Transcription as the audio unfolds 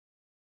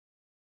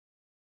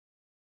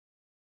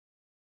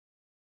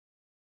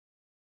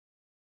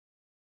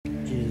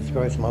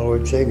Christ, my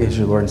Lord and Savior. He's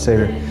your Lord and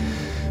Savior.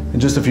 And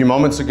just a few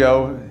moments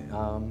ago,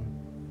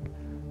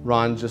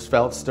 Ron just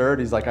felt stirred.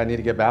 He's like, I need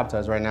to get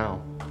baptized right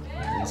now.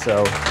 And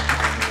so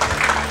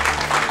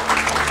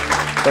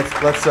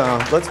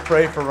let's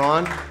pray for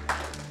Ron.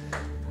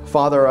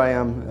 Father, I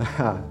am,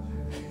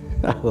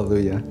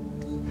 hallelujah.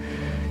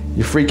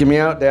 You're freaking me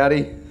out,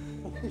 Daddy.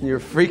 You're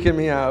freaking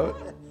me out.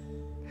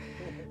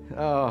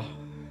 Oh,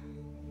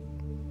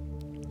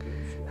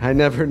 I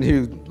never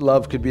knew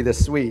love could be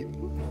this sweet.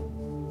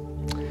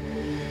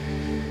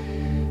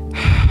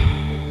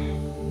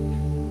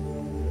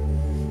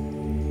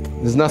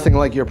 There's nothing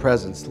like your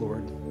presence,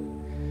 Lord.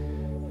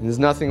 And there's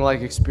nothing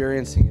like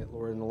experiencing it,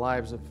 Lord, in the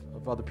lives of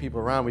other people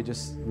around.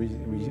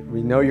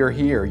 We know you're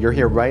here. You're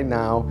here right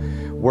now,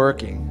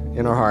 working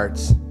in our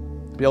hearts,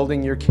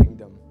 building your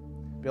kingdom,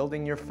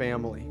 building your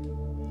family.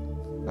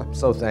 I'm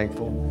so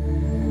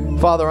thankful.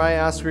 Father, I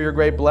ask for your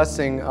great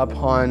blessing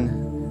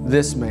upon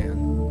this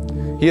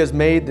man. He has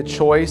made the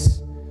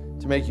choice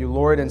to make you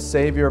Lord and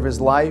Savior of his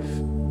life.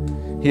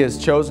 He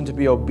has chosen to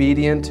be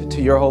obedient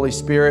to your Holy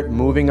Spirit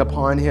moving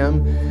upon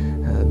him.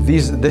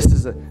 This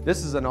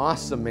is an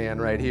awesome man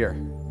right here.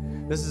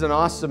 This is an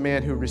awesome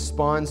man who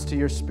responds to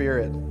your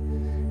Spirit.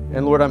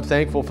 And Lord, I'm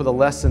thankful for the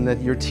lesson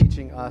that you're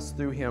teaching us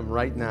through him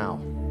right now.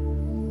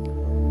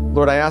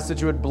 Lord, I ask that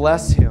you would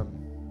bless him.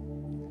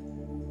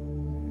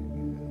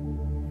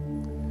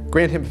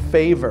 Grant him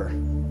favor.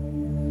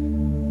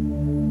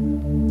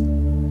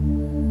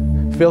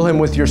 Fill him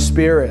with your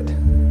Spirit.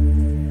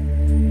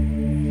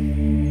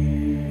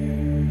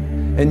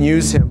 And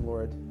use him,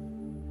 Lord.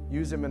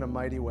 Use him in a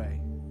mighty way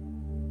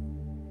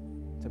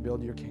to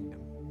build your kingdom.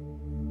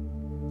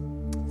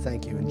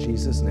 Thank you in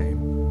Jesus' name.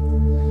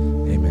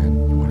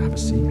 Amen. You want to have a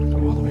seat?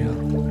 Go all the way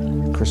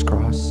up.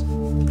 Crisscross.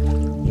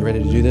 You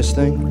ready to do this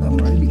thing? I'm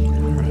ready.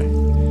 All right.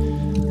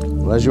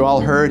 Well, as you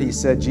all heard, he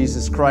said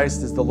Jesus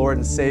Christ is the Lord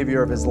and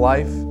Savior of his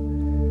life.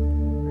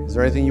 Is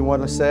there anything you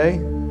want to say? I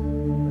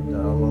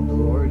love the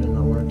Lord, and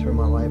I want to turn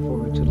my life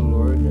over to the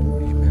Lord.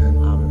 And Amen.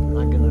 I'm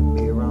not going to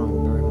be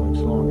around very much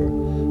longer.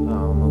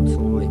 I'm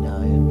slowly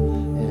dying,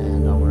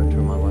 and I want to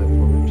turn my life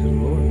over to the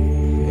Lord.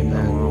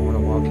 Amen. I want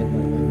to walk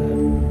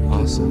in that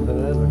Awesome.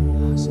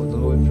 heaven with the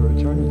Lord for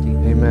eternity.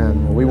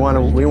 Amen. Well, we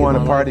want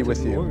to party to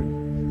with the you. Lord.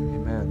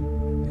 Amen.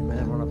 And I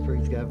Amen. want to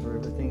praise God for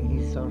everything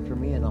He's done for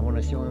me, and I want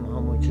to show Him how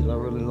much I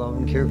really love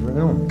and care for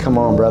Him. Come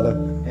on, brother.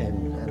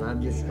 And I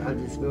just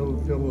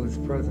feel His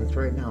presence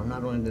right now.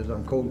 Not only that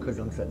I'm cold because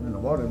I'm sitting in the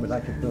water, but I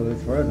can feel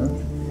His presence.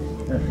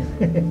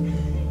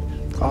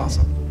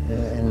 Awesome.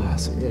 And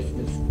Awesome.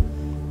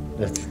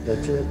 That's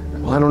it.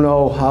 Well, I don't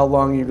know how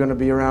long you're going to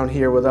be around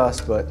here with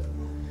us, but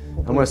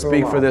I'm going to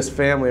speak for this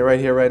family right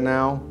here, right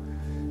now,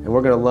 and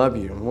we're going to love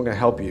you, and we're going to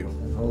help you.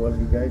 I love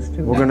you guys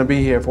too. We're going to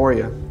be here for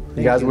you.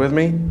 You guys with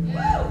me?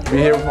 Be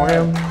here for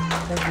him?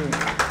 Thank you.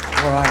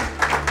 All right.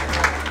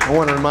 I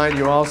want to remind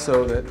you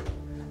also that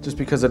just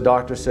because a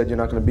doctor said you're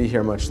not going to be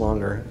here much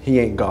longer, he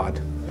ain't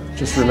God.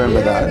 Just remember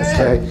that,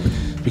 okay?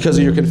 Because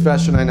of your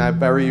confession, I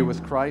bury you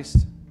with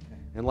Christ,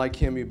 and like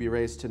him, you'll be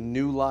raised to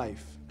new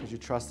life because you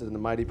trusted in the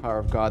mighty power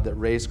of God that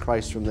raised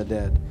Christ from the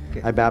dead.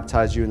 Okay. I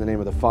baptize you in the name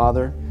of the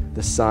Father,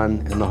 the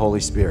Son, and the Holy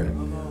Spirit.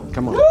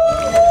 Come on. Amen.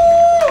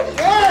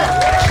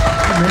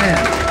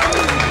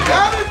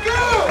 That is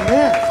good.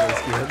 Amen.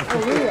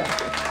 Hallelujah.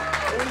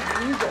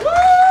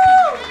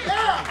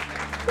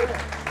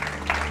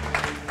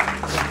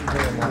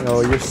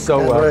 Oh, you're so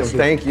welcome.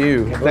 Thank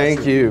you.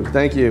 Thank you.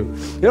 Thank you.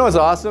 You know what's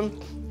awesome?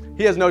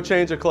 He has no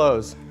change of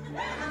clothes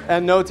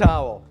and no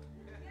towel.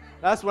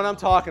 That's what I'm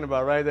talking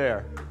about right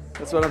there.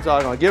 That's what I'm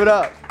talking about. Give it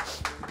up.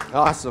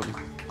 Awesome.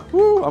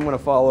 Woo, I'm going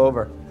to fall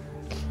over.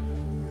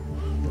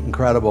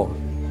 Incredible.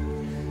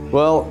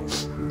 Well,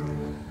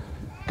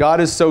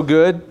 God is so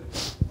good,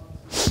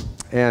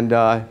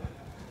 and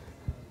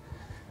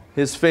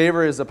His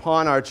favor is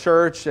upon our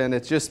church, and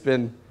it's just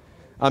been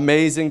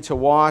amazing to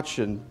watch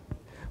Him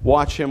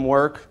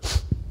work.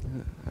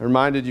 I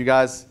reminded you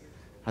guys,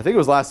 I think it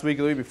was last week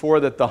or the week before,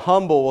 that the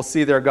humble will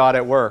see their God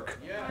at work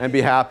and be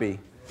happy.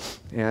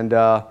 And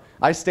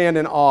I stand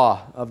in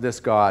awe of this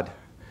God.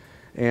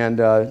 And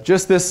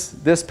just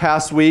this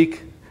past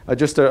week,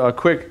 just a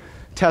quick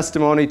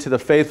testimony to the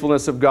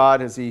faithfulness of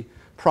God as He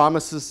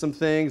promises some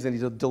things and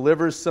He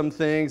delivers some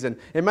things. And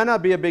it might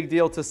not be a big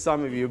deal to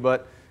some of you,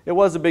 but it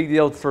was a big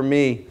deal for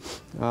me.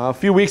 A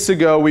few weeks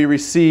ago, we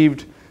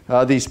received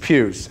these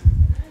pews.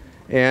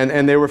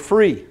 And they were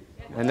free.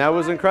 And that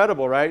was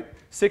incredible, right?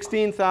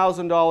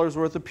 $16,000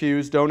 worth of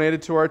pews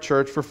donated to our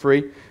church for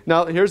free.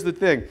 Now, here's the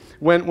thing.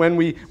 When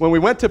we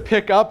went to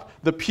pick up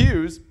the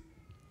pews,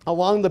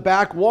 along the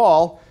back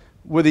wall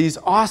were these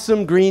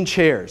awesome green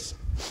chairs.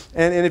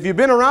 And if you've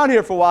been around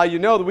here for a while, you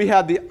know that we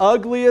had the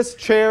ugliest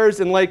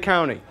chairs in Lake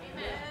County.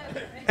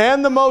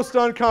 And the most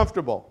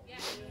uncomfortable.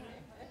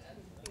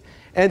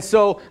 And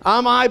so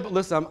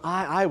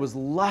I was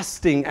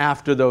lusting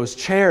after those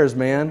chairs,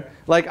 man.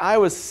 Like I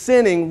was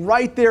sinning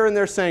right there in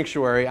their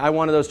sanctuary. I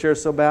wanted those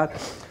chairs so bad.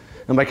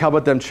 I'm like, how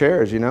about them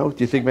chairs, you know?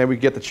 Do you think maybe we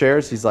get the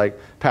chairs? He's like,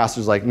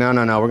 pastor's like, no,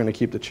 we're going to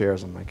keep the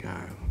chairs. I'm like,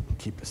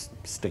 keep the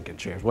stinking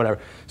chairs, whatever.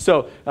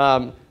 So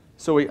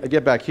I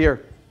get back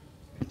here,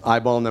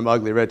 eyeballing them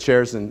ugly red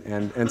chairs,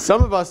 and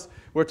some of us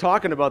were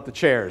talking about the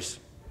chairs.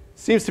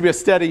 Seems to be a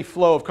steady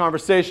flow of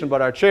conversation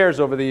about our chairs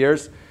over the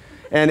years.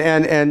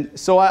 And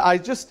so I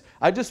just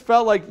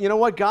felt like, you know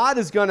what, God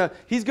is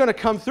he's gonna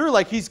come through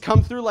like he's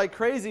come through like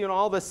crazy and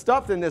all this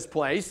stuff in this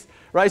place,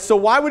 right? So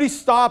why would he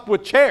stop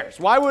with chairs?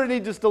 Why wouldn't he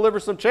just deliver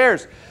some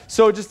chairs?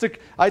 So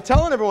I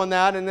telling everyone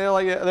that, and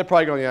they're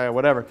probably going, yeah,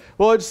 whatever.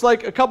 Well, just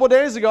like a couple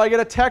days ago, I get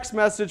a text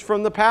message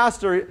from the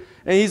pastor,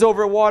 and he's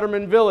over at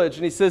Waterman Village,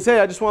 and he says, hey,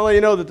 I just want to let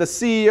you know that the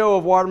CEO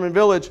of Waterman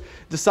Village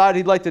decided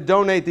he'd like to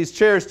donate these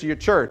chairs to your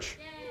church.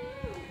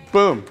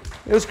 Boom.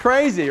 It was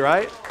crazy,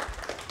 right?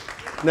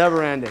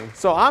 Never ending.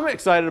 So I'm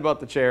excited about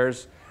the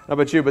chairs. How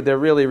about you? But they're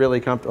really, really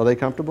comfortable. Are they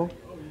comfortable?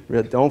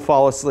 Don't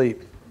fall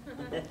asleep.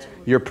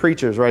 Your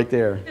preacher's right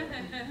there.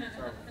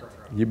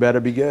 You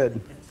better be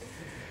good.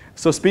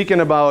 So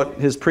speaking about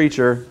his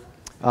preacher,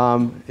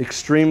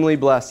 extremely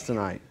blessed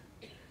tonight.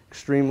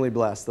 Extremely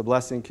blessed. The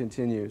blessing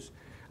continues.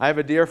 I have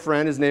a dear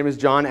friend. His name is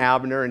John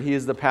Abner, and he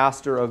is the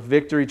pastor of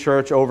Victory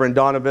Church over in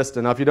Donna Vista.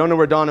 Now, if you don't know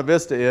where Donna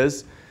Vista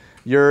is,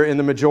 you're in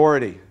the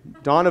majority.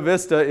 Donna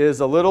Vista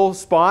is a little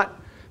spot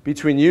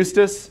between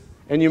Eustis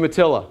and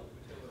Umatilla.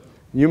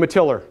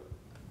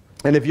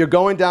 And if you're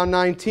going down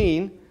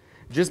 19,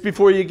 just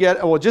as you get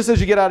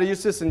out of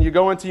Eustis and you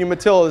go into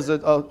Umatilla,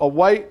 there's a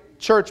white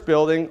church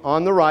building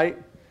on the right,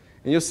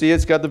 and you'll see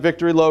it's got the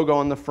Victory logo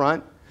on the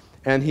front,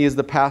 and he is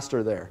the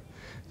pastor there.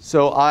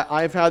 So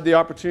I've had the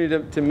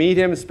opportunity to meet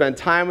him, spend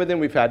time with him.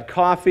 We've had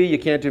coffee. You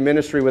can't do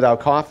ministry without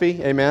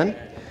coffee. Amen?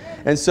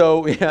 And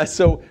so,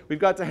 so we've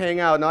got to hang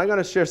out. Now I'm going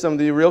to share some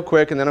with you real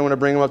quick, and then I'm going to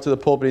bring him up to the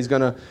pulpit. He's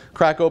going to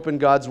crack open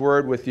God's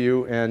Word with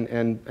you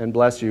and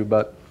bless you.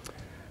 But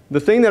the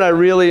thing that I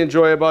really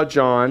enjoy about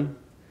John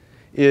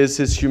is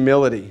his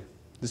humility.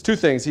 There's two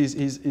things.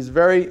 He's a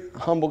very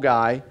humble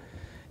guy,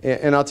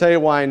 and I'll tell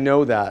you why I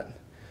know that.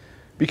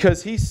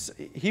 Because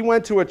he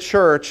went to a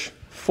church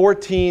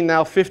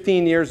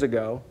 15 years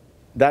ago,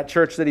 that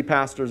church that he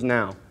pastors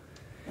now.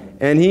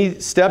 And he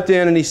stepped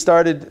in and he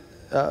started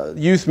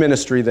youth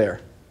ministry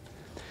there.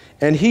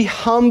 And he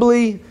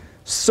humbly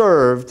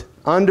served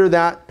under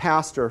that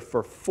pastor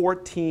for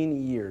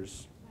 14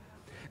 years.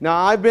 Now,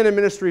 I've been in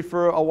ministry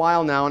for a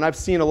while now, and I've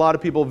seen a lot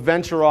of people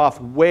venture off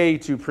way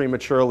too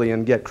prematurely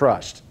and get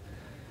crushed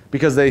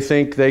because they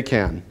think they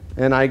can,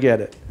 and I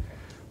get it.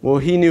 Well,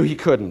 he knew he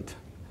couldn't.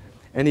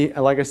 And he,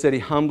 like I said, he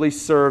humbly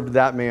served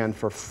that man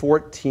for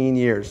 14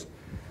 years.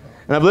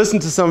 And I've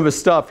listened to some of his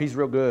stuff. He's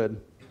real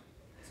good.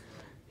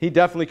 He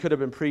definitely could have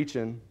been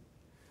preaching,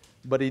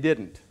 but he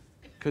didn't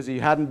because he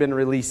hadn't been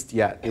released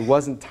yet. It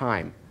wasn't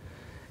time.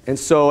 And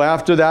so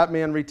after that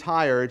man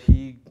retired,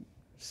 he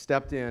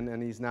stepped in,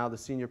 and he's now the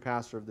senior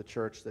pastor of the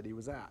church that he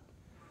was at.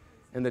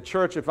 And the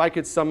church, if I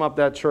could sum up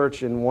that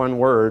church in one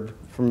word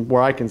from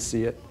where I can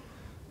see it,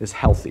 is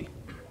healthy.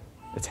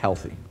 It's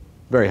healthy.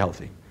 Very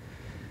healthy.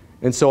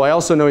 And so I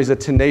also know he's a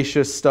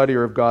tenacious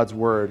studier of God's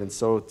Word. And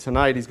so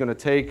tonight he's going to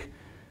take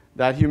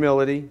that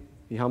humility,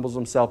 he humbles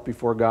himself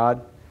before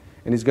God,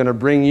 and he's going to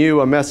bring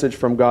you a message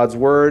from God's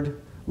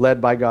Word led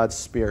by God's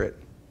Spirit.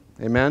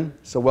 Amen?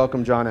 So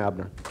welcome, John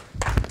Abner.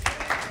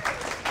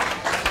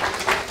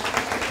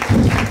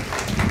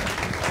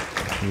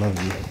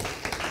 Love you.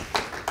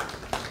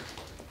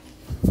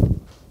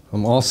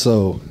 I'm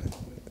also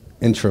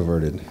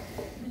introverted.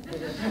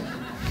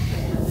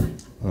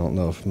 I don't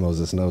know if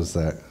Moses knows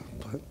that,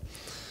 but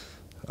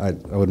I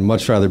would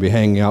much rather be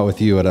hanging out with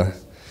you at a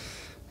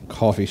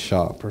coffee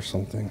shop or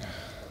something,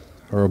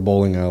 or a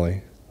bowling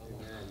alley.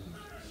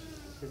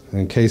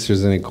 In case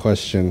there's any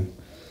question,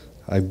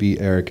 I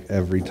beat Eric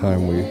every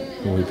time we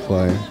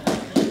play.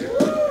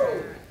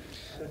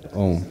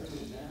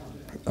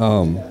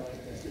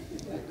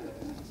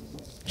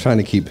 Trying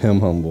to keep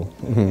him humble.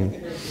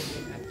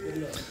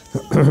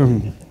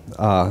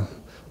 I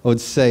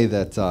would say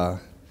that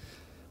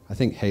I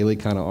think Haley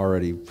kind of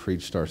already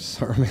preached our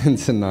sermon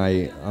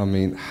tonight. I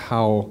mean,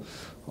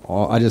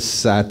 I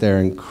just sat there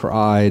and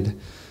cried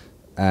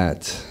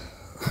at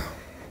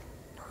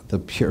the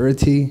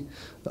purity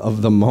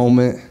of the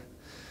moment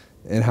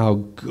and how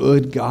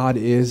good God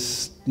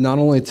is, not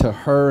only to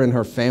her and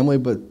her family,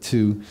 but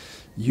to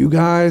you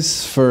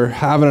guys for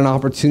having an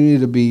opportunity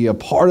to be a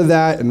part of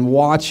that and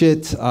watch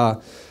it. I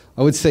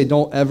would say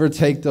don't ever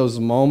take those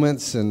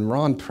moments. And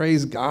Ron,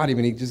 praise God,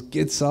 even he just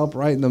gets up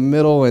right in the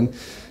middle, and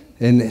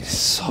it's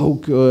so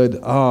good.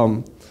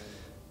 And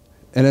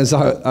as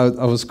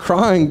I was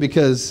crying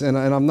because, and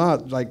I'm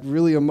not like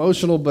really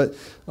emotional, but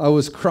I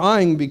was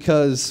crying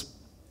because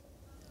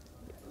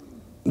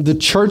the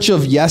church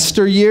of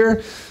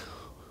yesteryear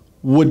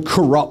would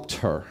corrupt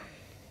her.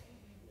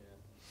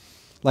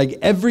 Like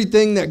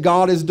everything that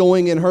God is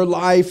doing in her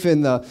life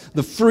and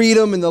the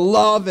freedom and the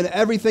love and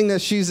everything that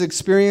she's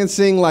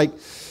experiencing, like,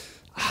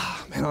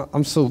 man,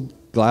 I'm so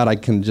glad I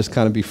can just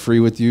kind of be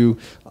free with you.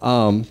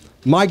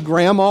 My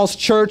grandma's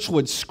church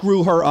would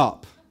screw her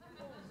up.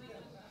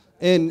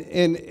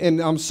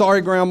 And I'm sorry,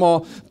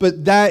 Grandma,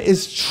 but that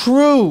is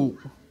true.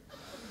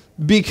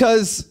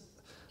 Because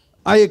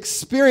I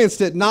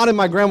experienced it, not in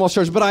my grandma's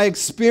church, but I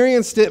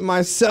experienced it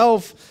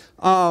myself.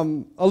 A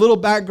little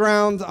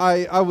background,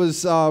 I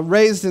was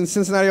raised in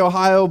Cincinnati,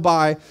 Ohio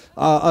by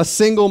a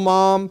single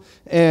mom,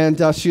 and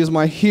she is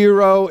my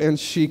hero, and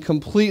she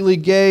completely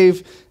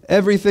gave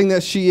everything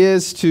that she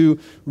is to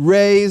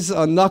raise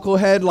a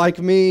knucklehead like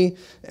me.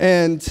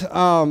 And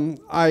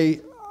I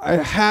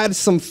had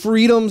some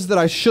freedoms that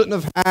I shouldn't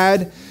have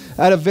had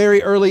at a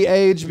very early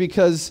age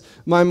because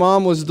my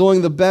mom was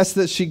doing the best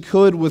that she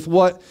could with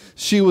what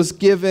she was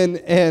given.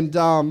 And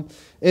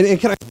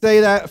can I say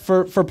that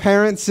for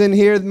parents in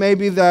here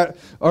maybe that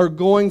are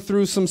going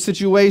through some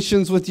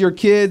situations with your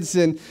kids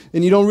and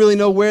you don't really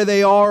know where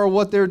they are or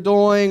what they're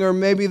doing, or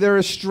maybe they're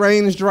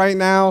estranged right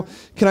now,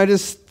 can I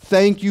just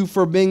thank you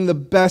for being the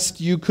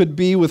best you could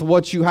be with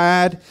what you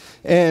had?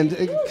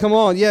 And come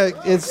on, yeah,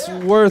 it's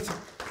worth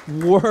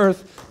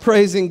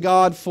praising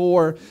God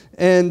for.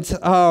 And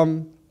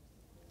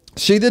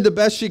she did the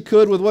best she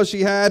could with what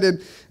she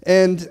had,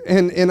 and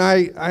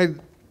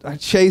I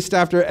chased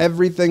after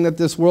everything that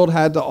this world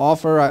had to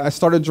offer. I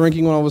started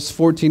drinking when I was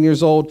 14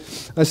 years old.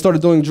 I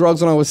started doing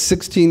drugs when I was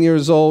 16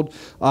 years old.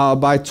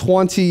 By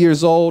 20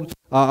 years old,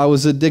 I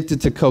was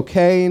addicted to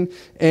cocaine,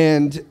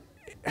 and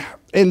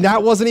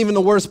that wasn't even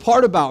the worst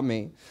part about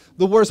me.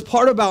 The worst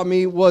part about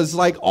me was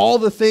like all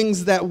the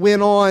things that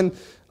went on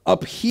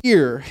up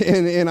here,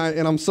 and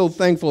I'm so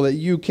thankful that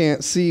you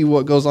can't see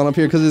what goes on up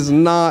here because it's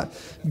not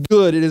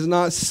good. It is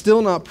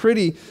still not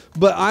pretty.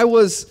 But I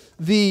was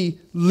the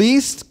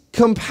least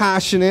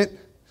compassionate,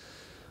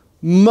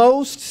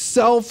 most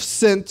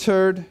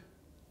self-centered,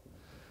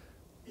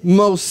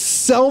 most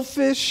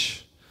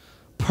selfish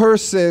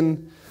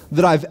person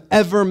that I've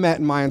ever met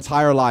in my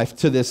entire life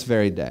to this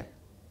very day.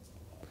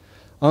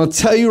 I'll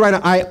tell you right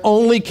now, I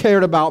only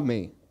cared about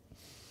me.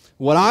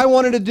 What I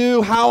wanted to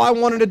do, how I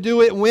wanted to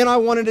do it, when I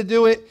wanted to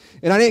do it,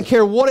 and I didn't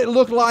care what it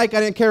looked like. I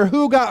didn't care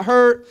who got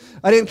hurt.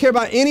 I didn't care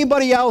about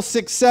anybody else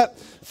except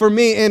for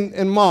me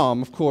and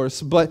mom, of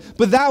course. But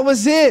that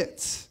was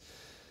it.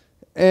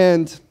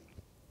 And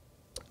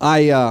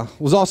I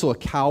was also a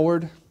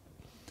coward,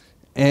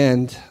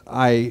 and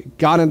I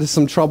got into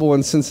some trouble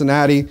in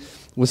Cincinnati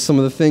with some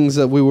of the things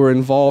that we were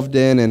involved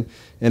in,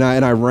 and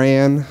I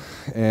ran,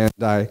 and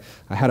I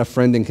had a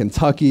friend in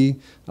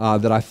Kentucky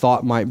that I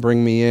thought might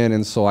bring me in,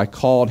 and so I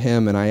called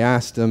him and I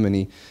asked him,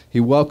 and he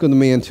welcomed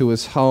me into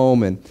his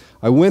home, and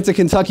I went to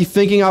Kentucky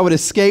thinking I would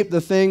escape the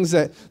things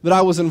that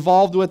I was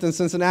involved with in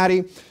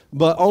Cincinnati,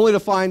 but only to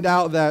find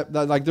out that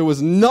like there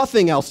was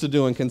nothing else to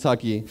do in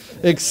Kentucky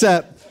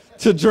except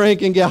to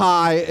drink and get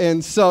high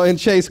and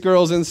chase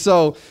girls, and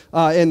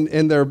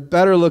they're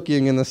better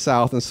looking in the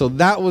South, and so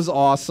that was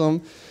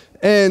awesome.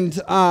 And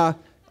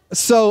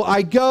so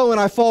I go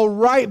and I fall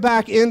right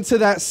back into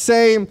that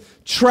same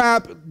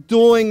trap,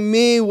 doing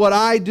me, what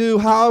I do,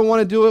 how I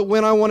want to do it,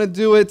 when I want to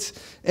do it,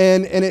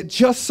 and it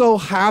just so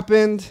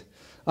happened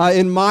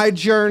in my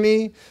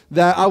journey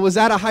that I was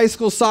at a high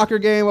school soccer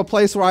game, a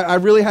place where I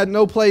really had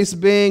no place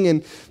being,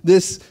 and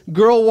this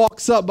girl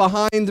walks up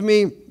behind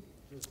me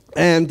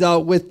and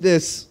with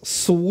this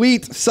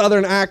sweet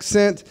southern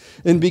accent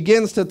and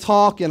begins to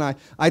talk, and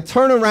I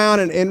turn around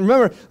and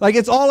remember, like,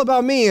 it's all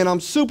about me, and I'm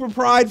super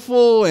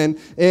prideful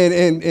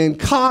and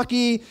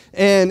cocky,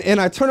 and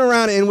I turn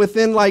around, and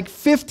within like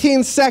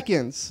 15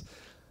 seconds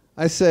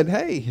I said,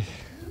 "Hey,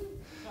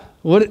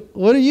 what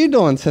are you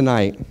doing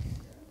tonight?"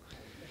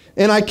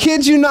 And I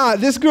kid you not,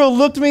 this girl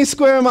looked me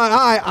square in my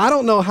eye. I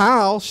don't know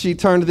how she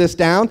turned this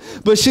down,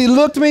 but she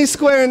looked me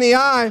square in the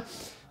eye,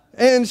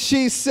 and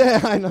she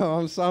said, I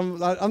know, I'm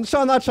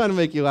not trying to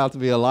make you out to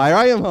be a liar.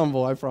 I am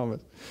humble, I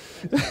promise.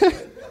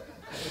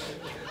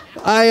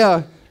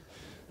 I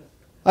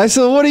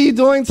said, "What are you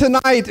doing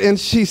tonight?" And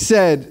she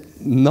said,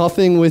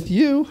 "Nothing with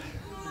you."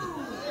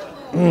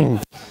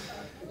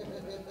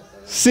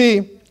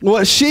 See,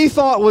 what she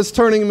thought was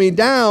turning me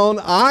down,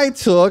 I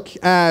took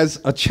as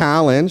a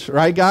challenge,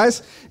 right,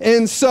 guys?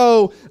 And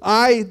so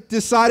I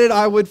decided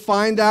I would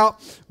find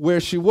out where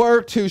she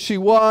worked, who she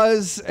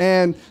was,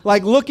 and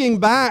like looking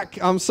back,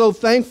 I'm so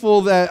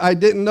thankful that I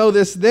didn't know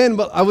this then,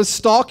 but I was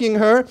stalking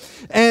her.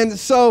 And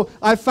so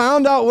I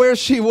found out where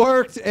she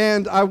worked,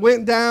 and I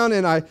went down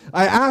and I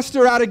asked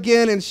her out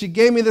again, and she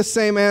gave me the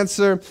same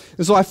answer.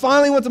 And so I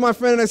finally went to my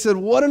friend and I said,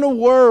 "What in the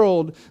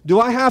world do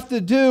I have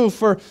to do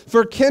for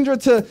Kendra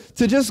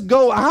to just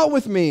go out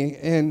with me?"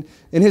 And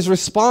his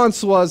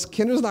response was,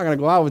 "Kendra's not going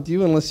to go out with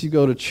you unless you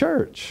go to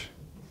church."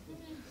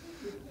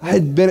 I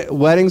had been at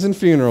weddings and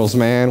funerals,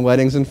 man,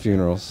 weddings and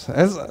funerals.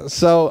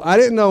 So I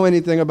didn't know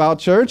anything about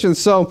church. And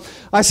so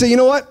I said, "You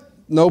know what?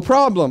 No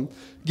problem.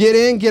 Get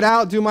in, get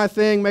out, do my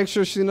thing, make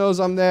sure she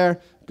knows I'm there,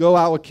 go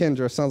out with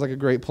Kendra." Sounds like a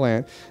great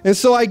plan. And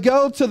so I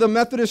go to the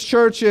Methodist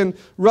Church in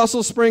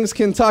Russell Springs,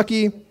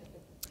 Kentucky.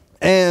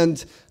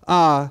 And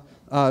now,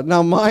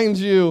 mind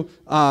you,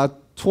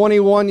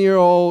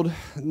 21-year-old,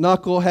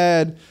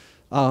 knucklehead,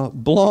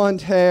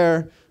 blonde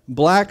hair,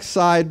 black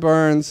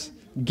sideburns,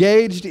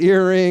 gauged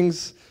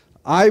earrings,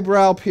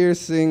 eyebrow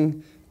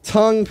piercing,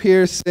 tongue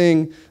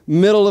piercing,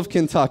 middle of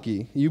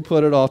Kentucky. You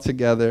put it all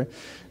together.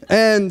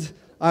 And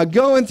I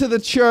go into the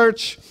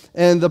church,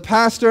 and the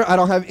pastor, I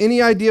don't have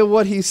any idea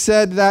what he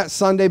said that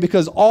Sunday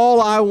because all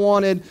I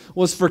wanted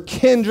was for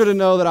Kendra to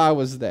know that I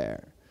was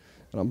there.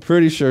 And I'm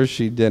pretty sure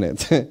she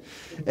didn't.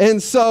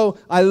 And so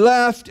I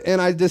left,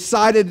 and I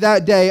decided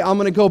that day I'm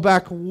going to go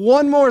back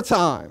one more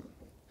time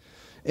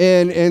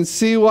and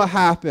see what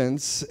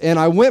happens. And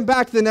I went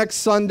back the next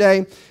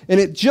Sunday, and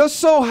it just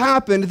so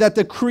happened that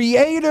the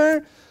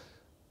creator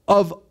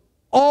of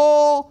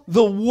all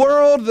the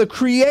world, the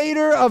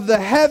creator of the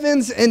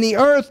heavens and the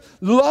earth,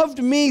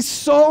 loved me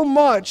so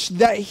much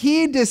that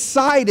he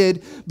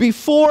decided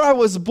before I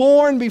was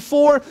born,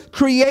 before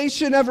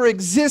creation ever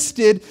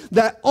existed,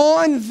 that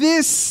on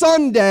this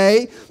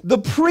Sunday, the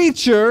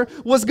preacher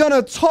was going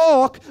to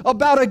talk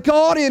about a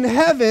God in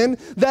heaven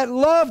that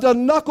loved a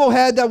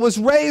knucklehead that was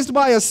raised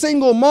by a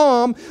single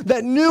mom,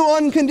 that knew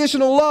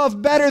unconditional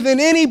love better than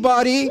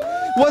anybody,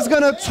 was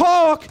going to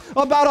talk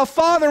about a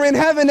Father in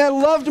heaven that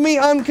loved me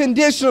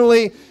unconditionally.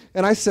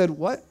 And I said,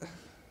 what?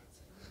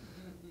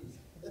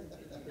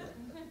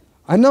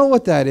 I know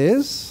what that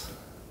is.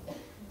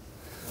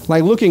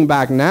 Like looking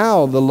back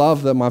now, the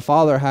love that my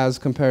father has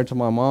compared to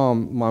my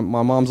mom,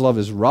 my mom's love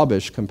is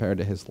rubbish compared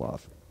to his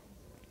love.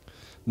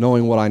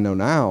 Knowing what I know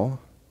now.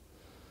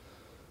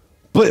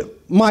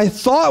 But my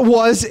thought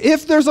was,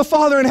 if there's a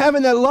Father in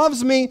heaven that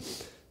loves me,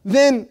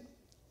 then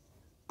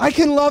I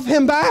can love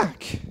him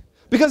back.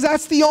 Because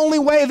that's the only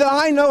way that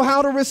I know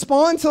how to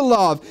respond to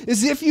love,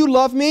 is if you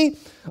love me,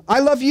 I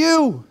love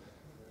you.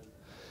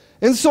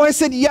 And so I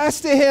said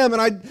yes to him,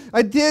 and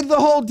I did the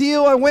whole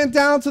deal. I went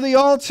down to the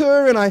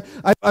altar, and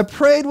I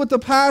prayed with the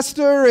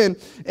pastor, and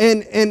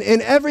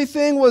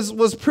everything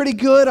was pretty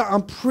good,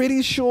 I'm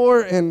pretty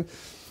sure, and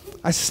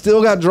I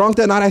still got drunk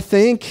that night, I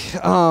think.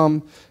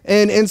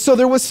 And so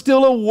there was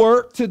still a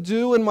work to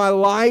do in my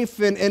life,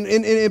 and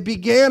it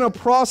began a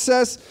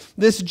process,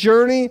 this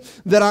journey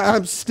that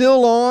I'm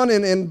still on,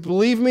 and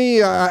believe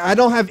me, I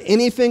don't have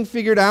anything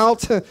figured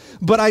out,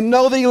 but I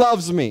know that he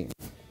loves me.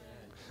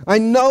 I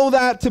know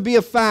that to be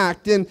a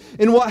fact. And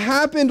what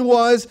happened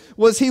was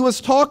he was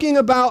talking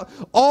about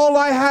all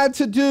I had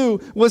to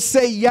do was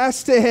say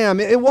yes to him.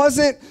 It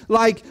wasn't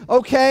like,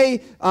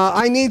 okay,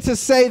 I need to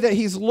say that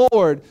he's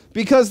Lord.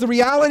 Because the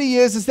reality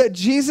is that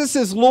Jesus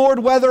is Lord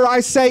whether I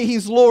say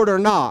he's Lord or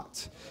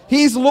not.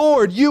 He's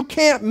Lord. You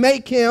can't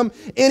make him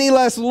any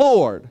less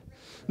Lord.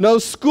 No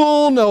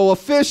school, no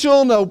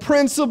official, no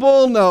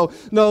principal,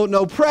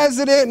 no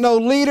president, no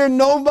leader.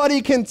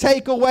 Nobody can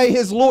take away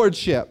his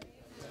lordship.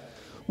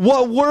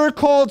 What we're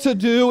called to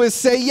do is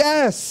say,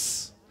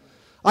 yes,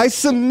 I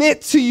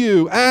submit to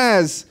you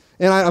as,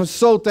 and I'm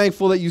so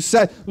thankful that you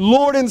said,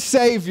 Lord and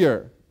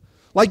Savior.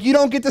 Like you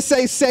don't get to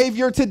say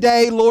Savior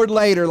today, Lord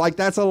later. Like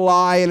that's a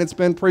lie and it's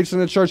been preached in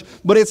the church,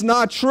 but it's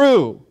not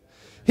true.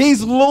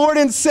 He's Lord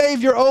and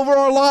Savior over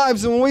our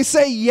lives. And when we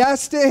say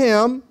yes to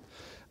him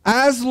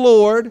as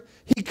Lord,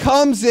 he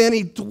comes in,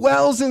 he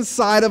dwells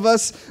inside of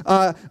us,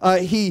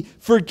 he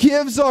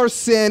forgives our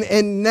sin,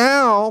 and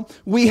now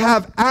we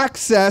have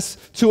access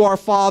to our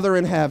Father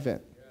in heaven.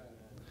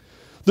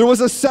 There was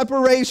a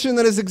separation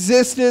that has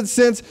existed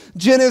since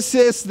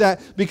Genesis,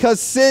 that because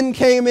sin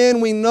came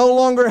in, we no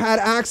longer had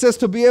access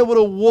to be able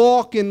to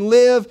walk and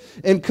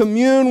live and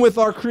commune with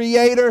our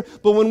Creator.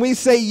 But when we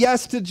say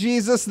yes to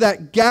Jesus,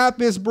 that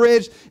gap is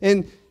bridged,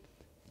 and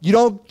you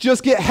don't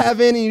just get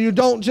heaven, and you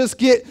don't just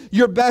get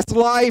your best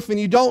life, and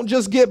you don't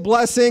just get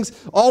blessings.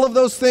 All of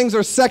those things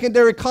are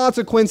secondary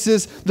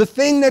consequences. The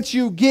thing that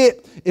you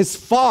get is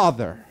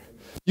Father.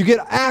 You get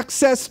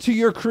access to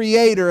your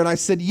Creator. And I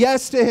said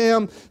yes to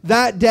him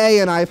that day,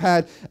 and I've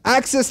had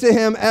access to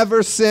him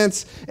ever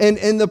since.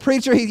 And the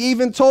preacher, he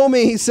even told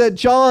me, he said,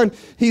 John,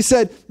 he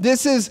said,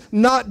 this is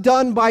not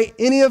done by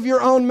any of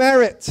your own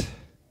merit.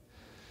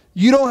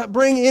 You don't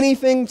bring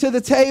anything to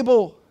the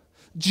table.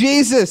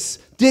 Jesus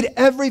did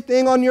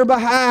everything on your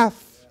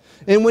behalf.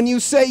 And when you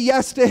say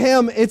yes to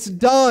him, it's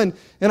done.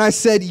 And I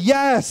said,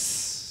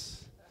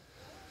 yes.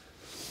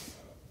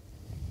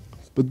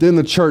 But then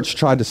the church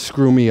tried to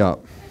screw me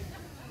up.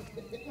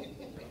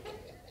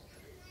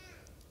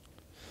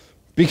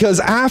 Because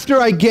after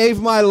I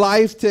gave my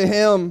life to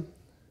him,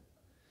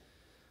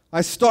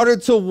 I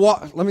started to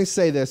walk. Let me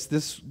say this.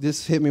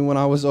 This hit me when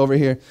I was over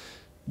here.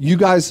 You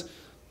guys,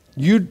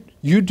 you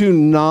do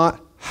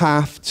not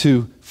have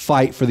to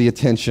fight for the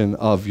attention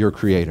of your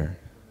Creator.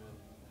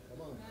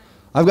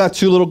 I've got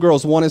 2 little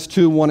girls. One is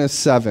 2, one is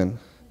 7.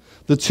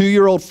 The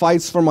 2-year-old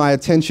fights for my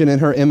attention in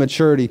her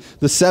immaturity.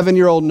 The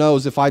 7-year-old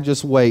knows if I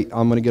just wait,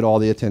 I'm going to get all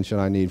the attention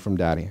I need from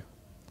Daddy.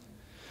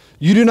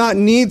 You do not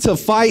need to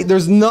fight.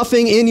 There's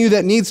nothing in you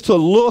that needs to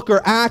look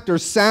or act or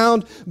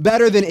sound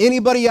better than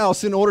anybody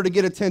else in order to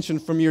get attention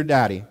from your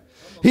daddy.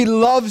 He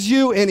loves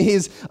you, and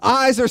his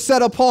eyes are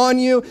set upon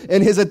you,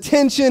 and his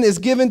attention is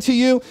given to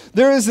you.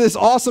 There is this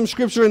awesome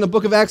scripture in the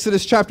book of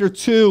Exodus chapter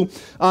 2.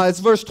 It's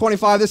verse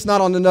 25. It's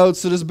not on the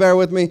notes, so just bear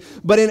with me.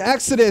 But in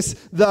Exodus,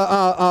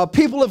 the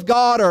people of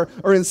God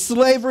are in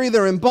slavery.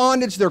 They're in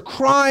bondage. They're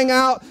crying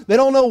out. They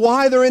don't know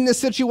why they're in this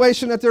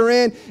situation that they're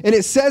in. And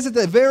it says at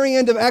the very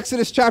end of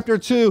Exodus chapter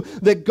 2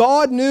 that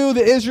God knew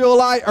the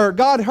Israelite, or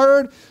God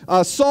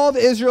saw the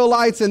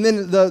Israelites, and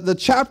then the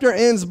chapter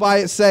ends by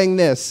it saying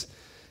this.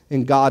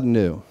 And God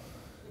knew.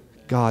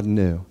 God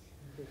knew.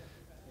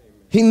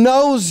 He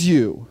knows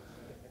you.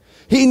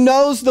 He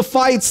knows the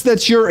fights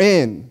that you're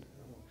in.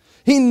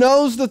 He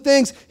knows the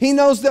things. He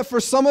knows that for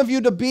some of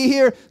you to be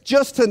here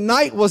just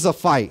tonight was a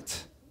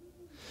fight.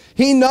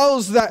 He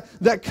knows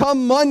that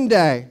come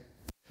Monday,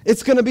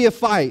 it's going to be a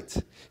fight.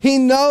 He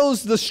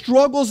knows the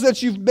struggles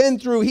that you've been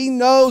through. He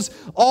knows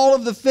all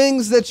of the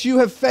things that you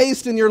have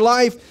faced in your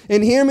life.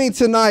 And hear me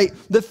tonight,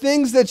 the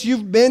things that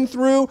you've been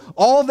through,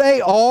 all they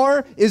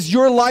are is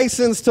your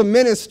license to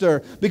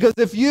minister. Because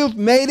if you've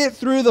made it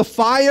through the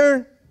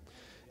fire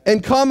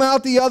and come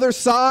out the other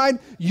side,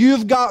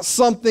 you've got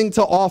something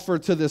to offer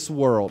to this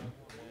world.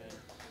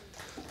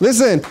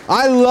 Listen,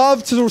 I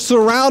love to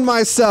surround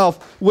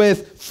myself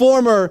with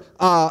former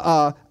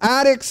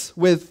addicts,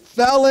 with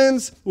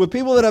felons, with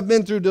people that have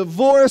been through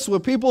divorce,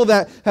 with people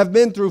that have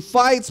been through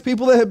fights,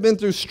 people that have been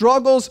through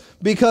struggles,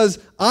 because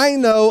I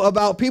know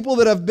about people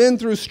that have been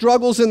through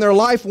struggles in their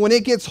life. When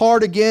it gets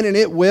hard again, and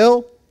it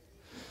will,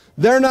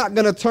 they're not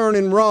going to turn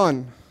and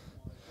run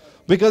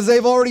because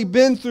they've already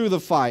been through the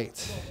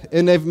fight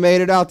and they've made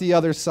it out the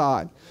other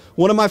side.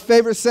 One of my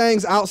favorite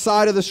sayings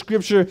outside of the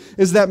scripture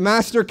is that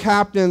master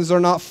captains are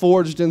not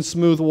forged in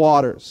smooth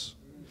waters.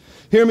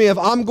 Hear me, if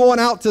I'm going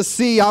out to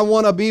sea, I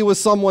want to be with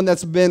someone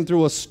that's been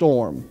through a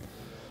storm.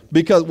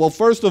 Because, well,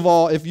 first of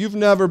all, if you've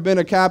never been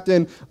a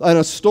captain in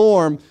a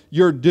storm,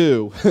 you're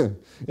due.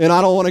 And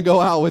I don't want to go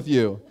out with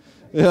you.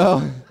 You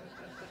know?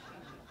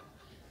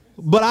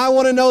 But I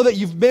want to know that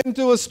you've been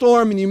through a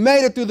storm and you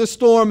made it through the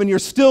storm and you're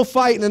still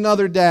fighting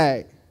another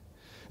day.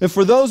 And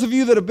for those of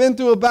you that have been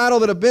through a battle,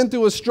 that have been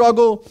through a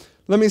struggle,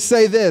 let me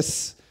say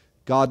this.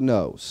 God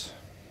knows.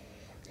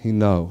 He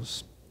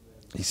knows.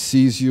 He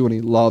sees you and he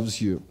loves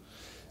you.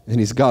 And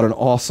he's got an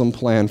awesome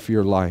plan for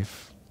your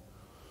life.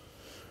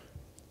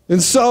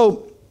 And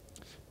so,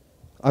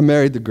 I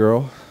married the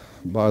girl,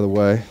 by the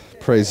way.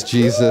 Praise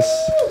Jesus.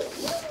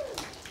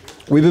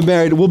 We'll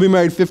be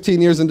married 15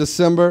 years in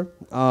December.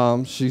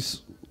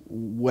 She's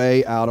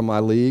way out of my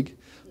league.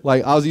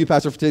 Like, I was a youth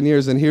pastor for 10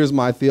 years, and here's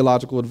my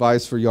theological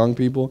advice for young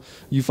people.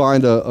 You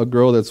find a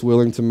girl that's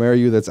willing to marry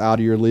you that's out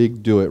of your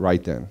league, do it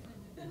right then.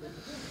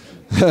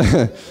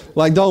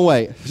 Like, don't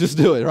wait. Just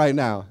do it right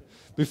now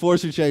before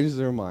she changes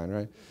her mind,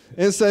 right?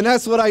 And so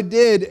that's what I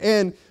did.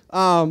 And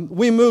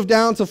we moved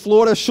down to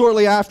Florida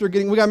shortly after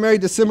we got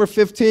married December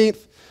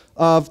 15th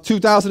of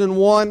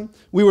 2001.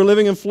 We were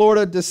living in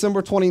Florida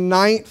December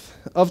 29th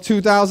of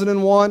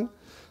 2001.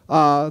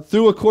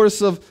 Through a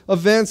course of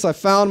events, I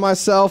found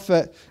myself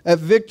at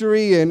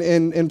Victory,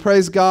 and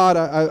praise God,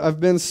 I've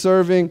been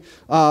serving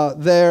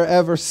there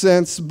ever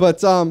since.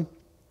 But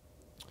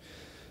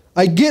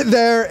I get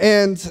there,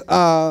 and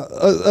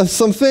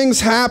some things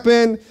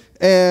happen,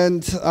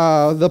 and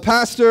the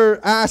pastor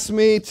asked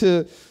me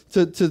to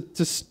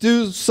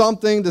do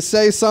something, to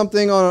say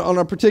something on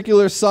a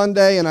particular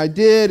Sunday, and I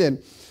did,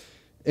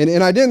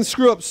 and I didn't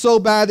screw up so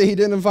bad that he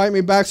didn't invite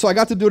me back, so I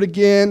got to do it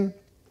again.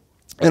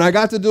 And I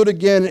got to do it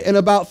again. And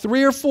about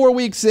 3 or 4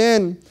 weeks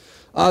in,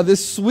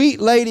 this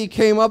sweet lady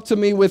came up to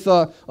me with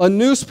a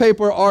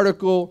newspaper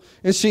article,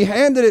 and she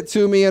handed it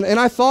to me. And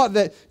I thought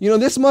that,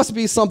 this must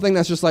be something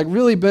that's just like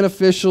really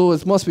beneficial.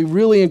 It must be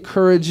really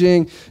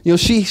encouraging.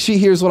 She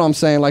hears what I'm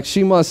saying. Like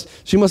she must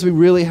be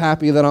really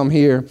happy that I'm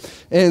here.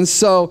 And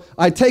so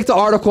I take the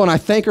article and I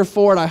thank her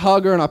for it. I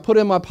hug her and I put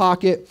it in my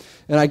pocket.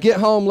 And I get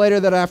home later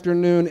that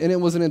afternoon, and it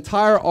was an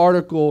entire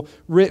article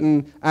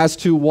written as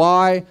to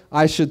why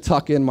I should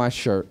tuck in my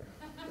shirt.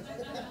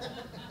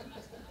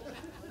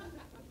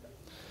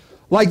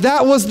 Like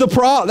that was the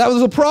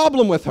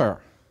problem with her,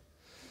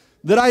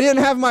 that I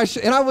didn't have my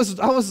and I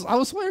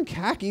was wearing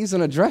khakis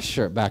and a dress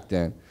shirt back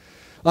then.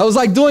 I was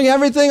like doing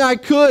everything I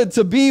could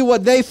to be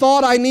what they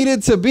thought I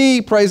needed to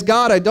be. Praise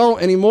God, I don't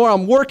anymore.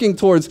 I'm working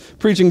towards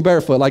preaching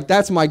barefoot. Like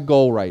that's my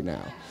goal right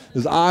now,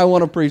 is I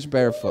want to preach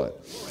barefoot.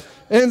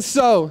 And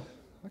so,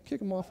 I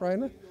kick him off right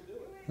now?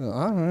 Oh,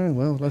 all right,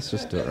 well, let's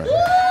just do it right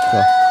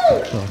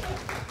now. So.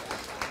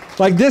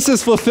 Like, this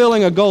is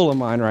fulfilling a goal of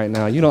mine right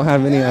now. You don't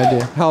have any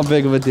idea how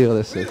big of a deal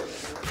this is.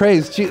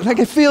 Praise Jesus. Like,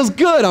 it feels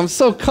good. I'm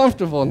so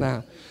comfortable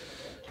now.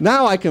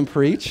 Now I can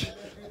preach.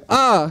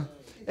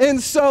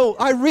 And so,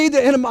 I read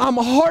it, and I'm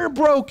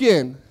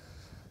heartbroken.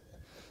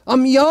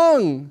 I'm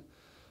young.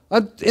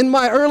 I'm in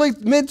my early,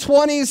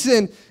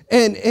 mid-20s,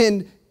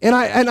 and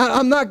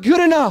I'm not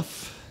good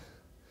enough.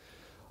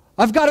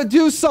 I've got to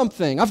do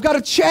something. I've got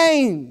to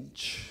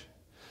change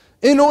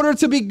in order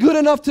to be good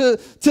enough to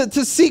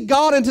seek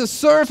God and to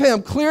serve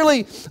Him.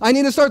 Clearly, I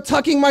need to start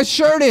tucking my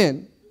shirt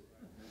in.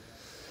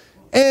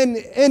 And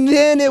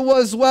then it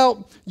was,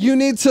 well, you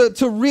need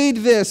to read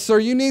this or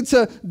you need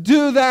to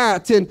do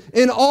that.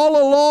 And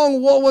all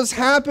along what was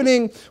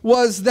happening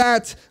was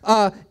that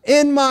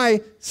in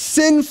my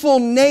sinful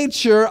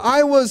nature,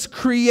 I was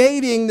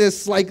creating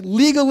this like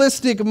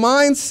legalistic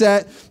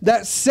mindset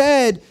that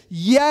said,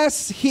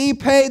 yes, he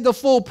paid the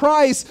full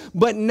price,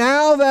 but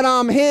now that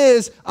I'm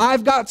his,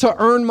 I've got to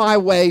earn my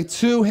way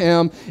to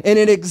him. And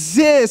it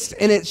exists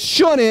and it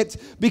shouldn't,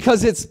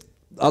 because it's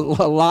a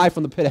lie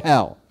from the pit of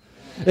hell.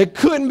 It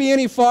couldn't be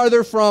any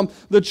farther from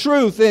the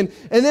truth. And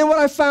then what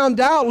I found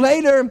out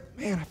later,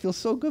 man, I feel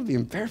so good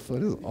being barefoot.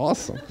 This is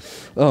awesome.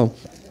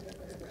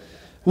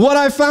 What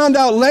I found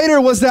out later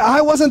was that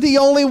I wasn't the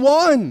only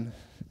one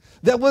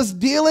that was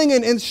dealing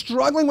and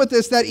struggling with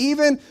this, that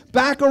even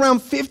back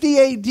around 50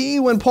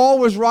 AD when Paul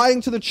was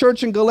writing to the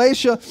church in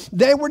Galatia,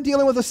 they were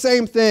dealing with the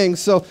same thing.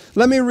 So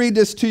let me read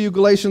this to you,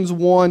 Galatians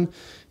 1.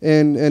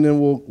 And then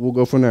we'll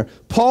go from there.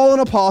 Paul, an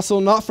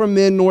apostle, not from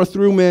men nor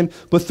through men,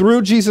 but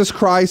through Jesus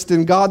Christ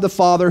and God the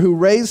Father, who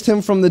raised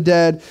him from the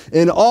dead,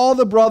 and all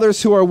the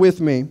brothers who are with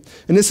me.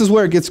 And this is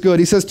where it gets good.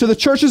 He says, to the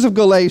churches of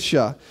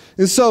Galatia.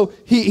 And so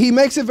he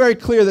makes it very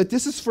clear that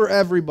this is for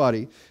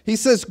everybody. He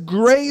says,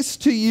 grace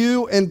to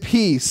you and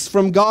peace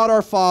from God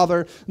our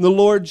Father and the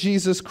Lord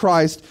Jesus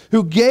Christ,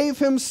 who gave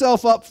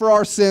himself up for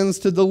our sins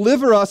to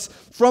deliver us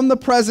from the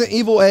present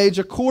evil age,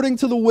 according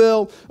to the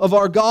will of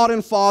our God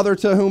and Father,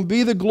 to whom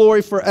be the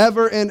glory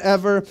forever and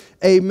ever.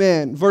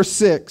 Amen. Verse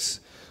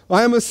 6.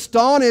 I am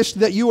astonished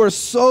that you are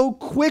so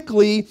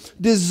quickly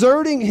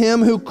deserting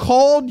him who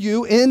called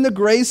you in the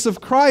grace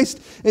of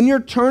Christ, and you're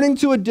turning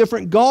to a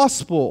different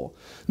gospel.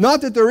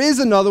 Not that there is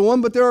another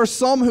one, but there are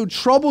some who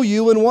trouble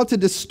you and want to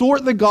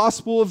distort the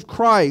gospel of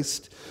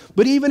Christ.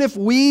 But even if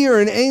we or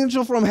an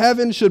angel from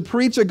heaven should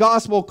preach a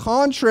gospel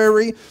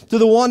contrary to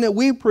the one that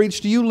we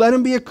preach to you, let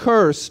him be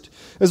accursed.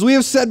 As we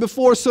have said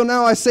before, so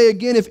now I say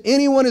again, if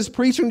anyone is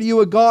preaching to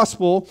you a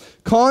gospel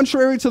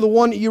contrary to the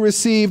one that you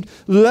received,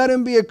 let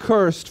him be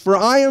accursed. For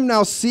I am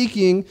now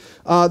seeking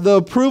the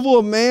approval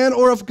of man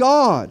or of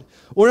God.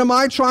 Or am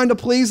I trying to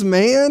please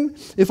man?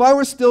 If I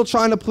were still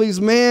trying to please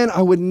man,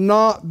 I would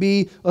not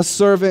be a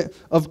servant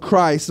of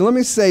Christ. And let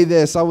me say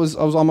this. I was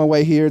on my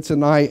way here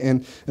tonight,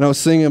 and I was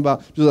singing about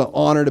just an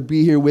honor to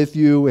be here with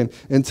you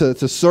and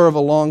to serve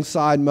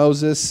alongside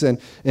Moses. And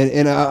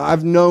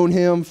I've known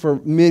him for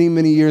many,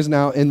 many years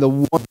now. And the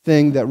one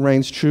thing that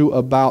reigns true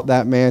about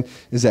that man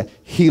is that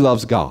he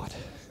loves God.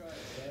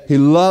 He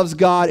loves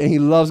God, and he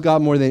loves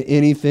God more than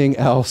anything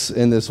else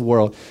in this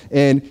world.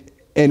 And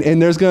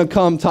there's going to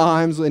come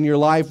times in your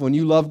life when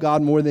you love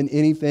God more than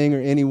anything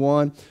or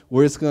anyone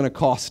where it's going to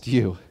cost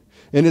you.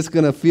 And it's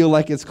going to feel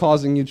like it's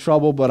causing you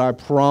trouble, but I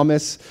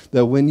promise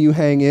that when you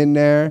hang in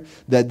there,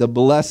 that the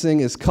blessing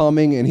is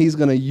coming, and he's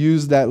going to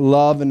use that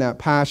love and that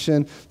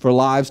passion for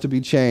lives to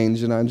be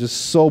changed. And I'm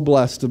just so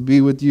blessed to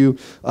be with you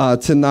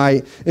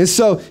tonight. And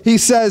so he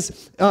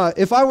says,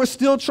 if I were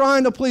still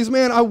trying to please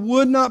man, I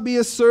would not be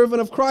a servant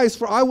of Christ,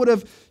 for I would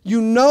have, you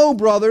know,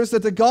 brothers,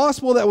 that the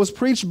gospel that was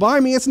preached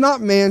by me, it's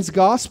not man's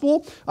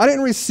gospel. I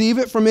didn't receive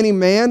it from any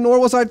man, nor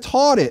was I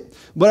taught it,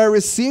 but I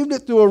received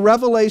it through a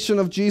revelation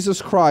of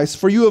Jesus Christ.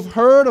 For you have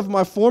heard of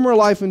my former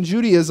life in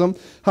Judaism,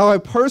 how I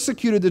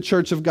persecuted the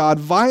church of God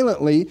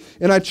violently,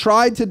 and I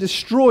tried to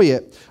destroy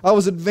it. I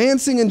was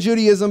advancing in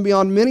Judaism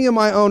beyond many of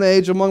my own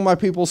age among my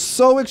people.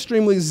 So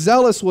extremely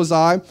zealous was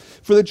I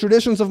for the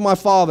traditions of my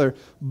father.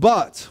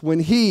 But when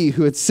he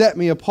who had set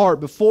me apart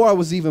before I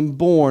was even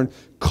born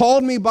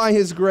called me by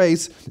his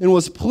grace and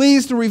was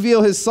pleased to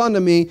reveal his son to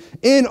me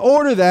in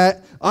order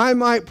that I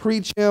might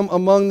preach him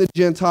among the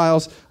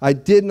Gentiles, I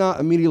did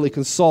not immediately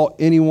consult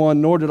anyone,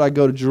 nor did I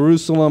go to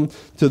Jerusalem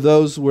to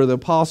those who were the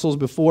apostles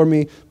before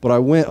me, but I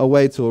went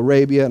away to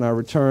Arabia and I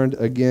returned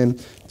again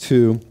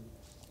to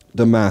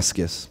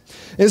Damascus.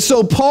 And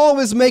so Paul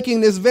is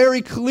making this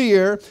very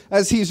clear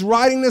as he's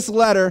writing this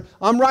letter.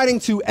 I'm writing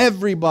to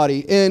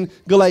everybody in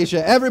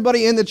Galatia,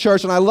 everybody in the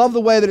church. And I love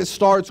the way that it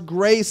starts,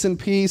 grace and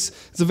peace.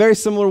 It's a very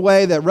similar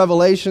way that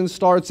Revelation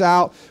starts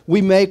out.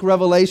 We make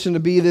Revelation to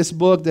be this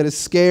book that is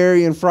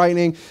scary and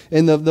frightening.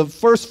 In the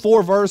first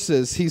 4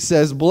 verses, he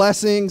says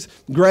blessings,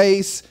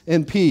 grace,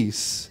 and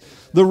peace.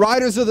 The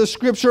writers of the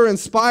scripture,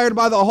 inspired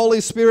by the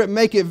Holy Spirit,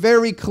 make it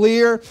very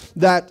clear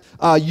that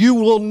you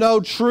will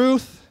know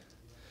truth.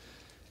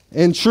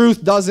 And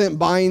truth doesn't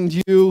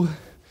bind you.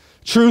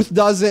 Truth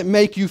doesn't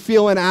make you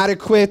feel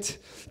inadequate.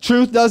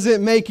 Truth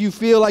doesn't make you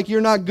feel like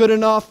you're not good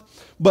enough.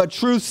 But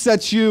truth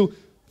sets you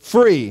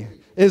free,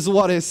 is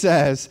what it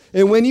says.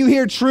 And when you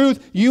hear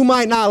truth, you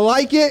might not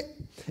like it.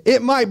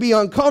 It might be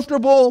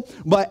uncomfortable.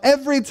 But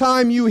every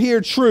time you hear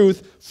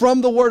truth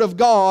from the Word of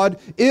God,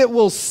 it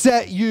will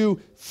set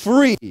you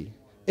free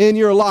in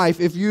your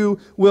life if you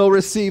will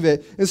receive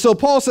it. And so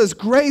Paul says,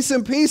 grace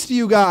and peace to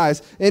you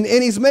guys. And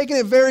he's making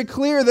it very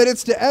clear that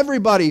it's to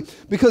everybody,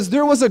 because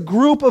there was a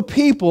group of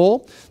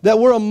people that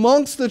were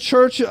amongst the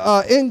church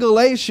in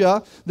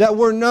Galatia that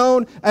were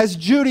known as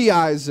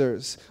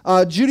Judaizers.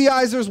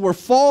 Judaizers were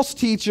false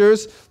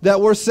teachers that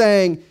were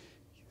saying,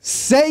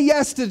 say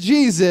yes to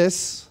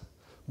Jesus,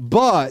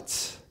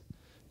 but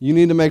you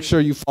need to make sure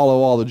you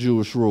follow all the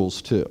Jewish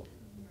rules too.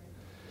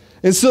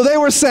 And so they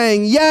were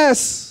saying,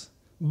 yes,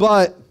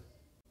 but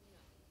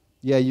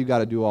yeah, you got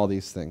to do all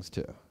these things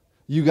too.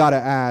 You got to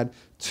add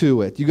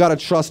to it. You got to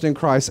trust in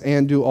Christ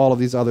and do all of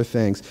these other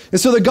things. And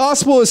so the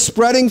gospel is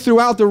spreading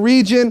throughout the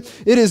region.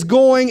 It is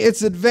going,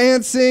 it's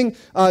advancing.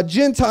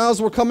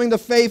 Gentiles were coming to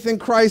faith in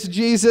Christ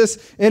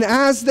Jesus. And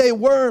as they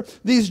were,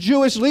 these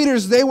Jewish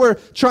leaders, they were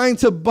trying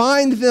to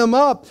bind them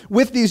up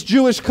with these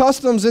Jewish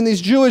customs and these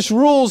Jewish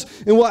rules.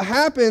 And what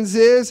happens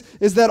is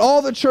that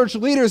all the church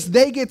leaders,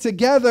 they get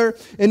together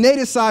and they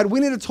decide, we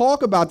need to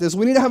talk about this.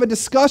 We need to have a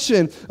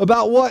discussion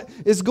about what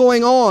is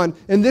going on.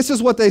 And this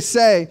is what they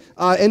say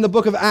in the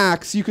book of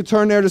Acts. You could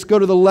turn there, just go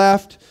to the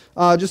left,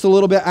 just a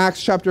little bit,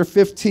 Acts chapter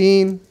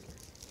 15.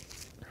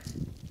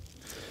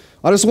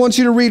 I just want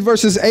you to read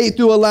verses 8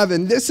 through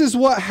 11. This is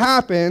what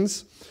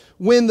happens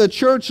when the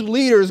church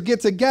leaders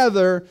get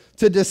together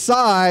to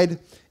decide,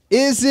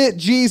 is it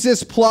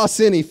Jesus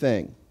plus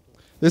anything?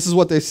 This is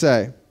what they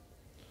say.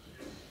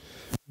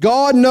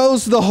 God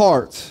knows the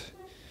heart.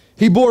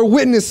 He bore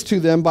witness to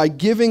them by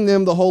giving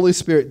them the Holy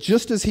Spirit,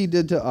 just as he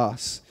did to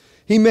us.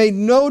 He made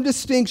no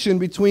distinction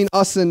between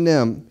us and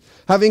them,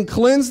 having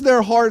cleansed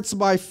their hearts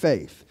by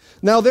faith.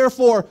 Now,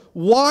 therefore,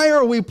 why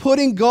are we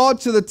putting God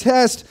to the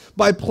test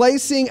by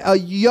placing a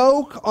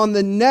yoke on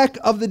the neck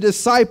of the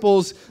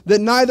disciples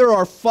that neither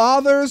our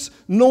fathers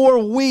nor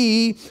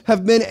we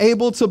have been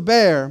able to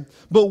bear?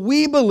 But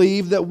we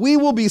believe that we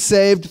will be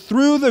saved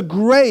through the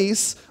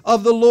grace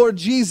of the Lord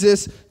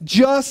Jesus,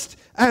 just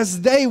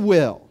as they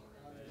will.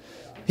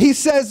 He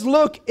says,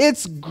 look,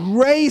 it's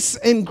grace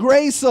and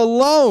grace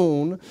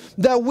alone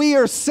that we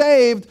are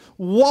saved.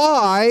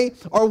 Why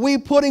are we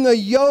putting a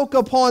yoke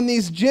upon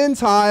these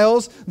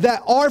Gentiles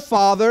that our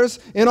fathers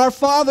and our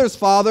fathers'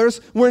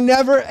 fathers were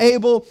never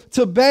able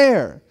to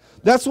bear?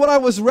 That's what I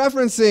was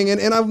referencing,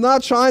 and I'm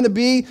not trying to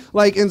be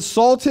like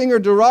insulting or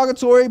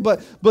derogatory,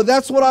 but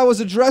that's what I was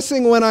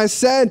addressing when I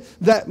said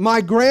that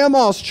my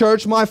grandma's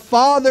church, my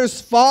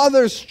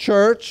father's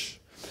church,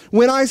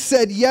 when I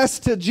said yes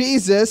to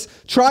Jesus,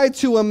 tried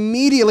to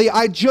immediately,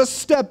 I just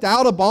stepped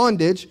out of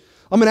bondage.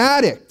 I'm an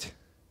addict.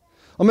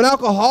 I'm an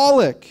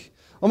alcoholic.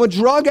 I'm a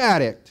drug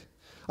addict.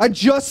 I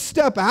just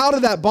step out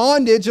of that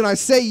bondage and I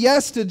say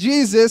yes to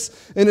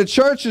Jesus, and the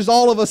church is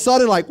all of a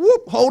sudden like,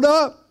 whoop, hold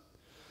up.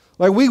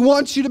 Like, we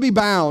want you to be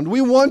bound.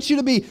 We want you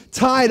to be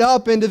tied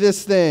up into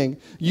this thing.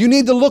 You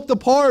need to look the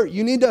part.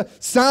 You need to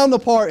sound the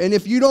part. And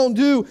if you don't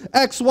do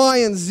X, Y,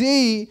 and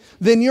Z,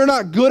 then you're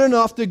not good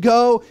enough to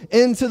go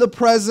into the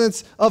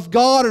presence of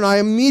God. And I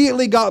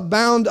immediately got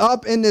bound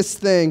up in this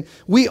thing.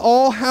 We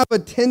all have a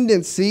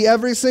tendency,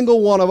 every single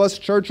one of us,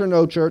 church or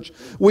no church,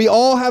 we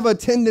all have a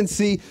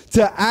tendency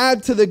to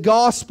add to the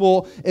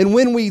gospel. And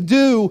when we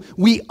do,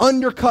 we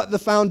undercut the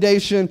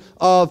foundation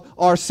of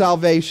our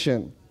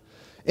salvation.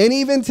 And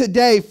even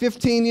today,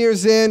 15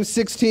 years in,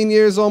 16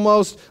 years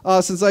almost,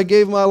 since I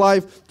gave my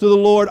life to the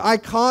Lord, I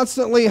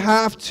constantly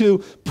have to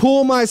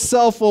pull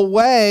myself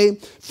away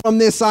from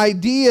this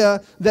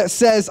idea that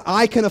says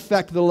I can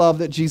affect the love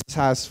that Jesus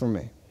has for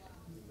me.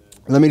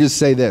 Let me just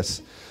say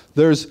this.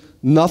 There's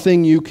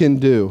nothing you can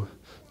do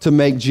to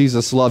make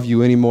Jesus love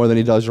you any more than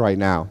he does right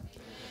now.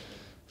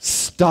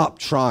 Stop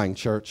trying,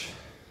 church.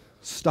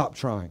 Stop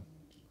trying.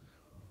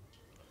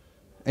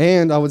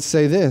 And I would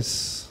say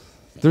this.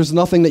 There's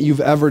nothing that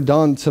you've ever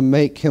done to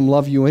make him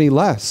love you any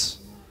less.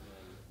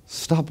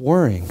 Stop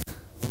worrying.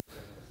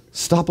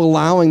 Stop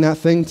allowing that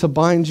thing to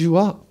bind you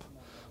up.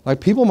 Like,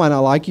 people might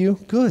not like you.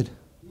 Good.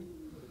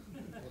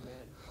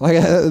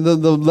 Like,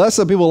 the less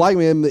that people like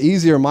me, the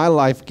easier my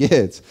life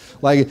gets.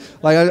 We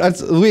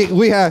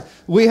have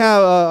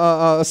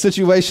a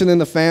situation in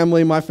the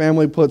family. My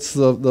family puts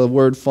the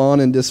word fun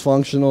and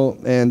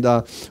dysfunctional, and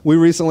we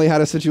recently had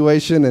a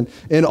situation,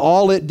 and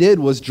all it did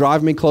was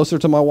drive me closer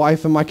to my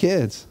wife and my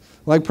kids.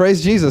 Like,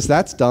 praise Jesus,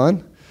 that's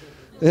done.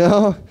 You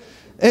know?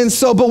 And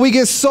so, but we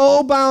get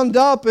so bound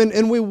up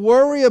and we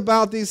worry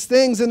about these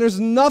things, and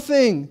there's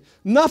nothing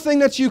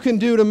that you can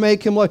do to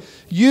make him love.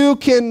 You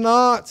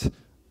cannot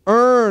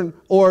earn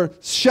or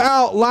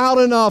shout loud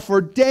enough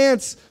or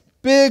dance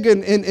big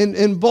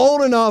and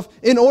bold enough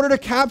in order to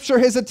capture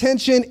his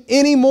attention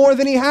any more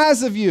than he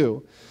has of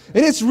you.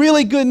 And it's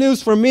really good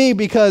news for me,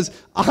 because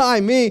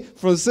I,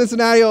 from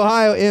Cincinnati,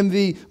 Ohio, am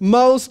the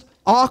most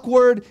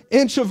awkward,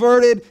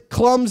 introverted,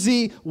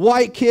 clumsy,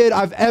 white kid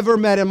I've ever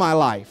met in my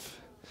life.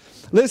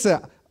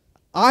 Listen,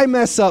 I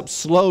mess up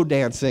slow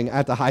dancing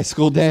at the high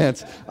school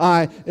dance.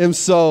 I am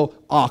so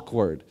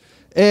awkward.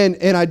 And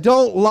I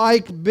don't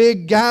like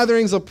big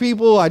gatherings of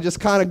people. I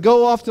just kind of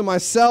go off to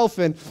myself,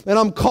 and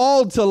I'm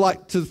called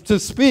to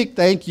speak.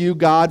 Thank you,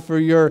 God, for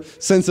your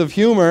sense of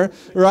humor,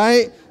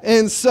 right?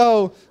 And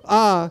so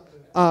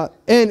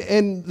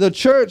and the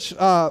church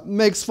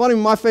makes fun of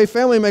me. My faith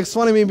family makes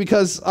fun of me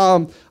because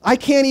I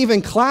can't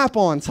even clap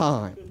on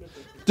time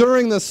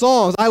during the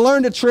songs. I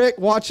learned a trick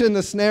watching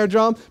the snare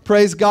drum.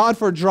 Praise God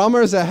for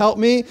drummers that help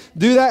me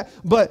do that.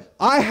 But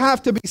I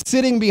have to be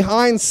sitting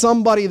behind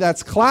somebody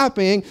that's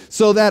clapping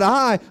so that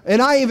I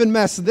even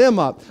mess them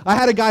up. I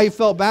had a guy who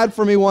felt bad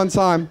for me one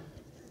time.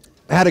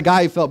 I had a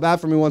guy who felt bad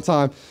for me one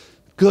time.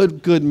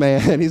 Good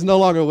man. He's no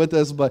longer with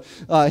us, but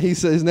he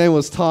said his name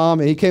was Tom,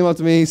 and he came up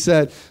to me. He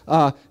said,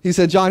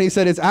 John,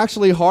 it's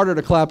actually harder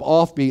to clap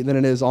off beat than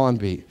it is on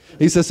beat.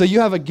 He said, so you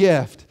have a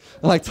gift.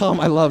 I'm like, Tom,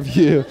 I love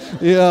you.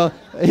 You know,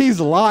 he's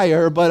a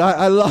liar, but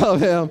I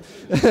love him.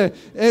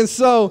 And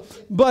so,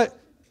 but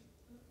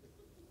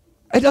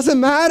it doesn't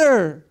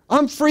matter.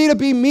 I'm free to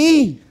be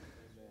me.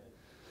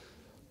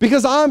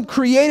 Because I'm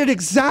created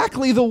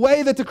exactly the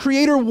way that the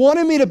Creator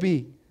wanted me to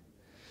be.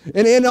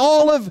 And in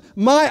all of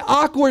my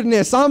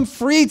awkwardness, I'm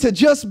free to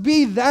just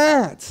be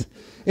that.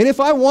 And if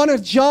I want to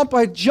jump,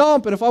 I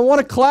jump. And if I want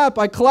to clap,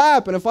 I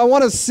clap. And if I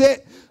want to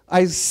sit,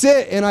 I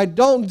sit. And I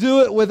don't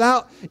do it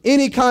without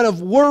any kind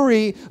of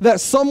worry that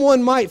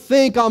someone might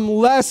think I'm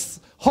less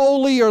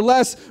holy or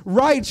less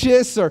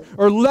righteous or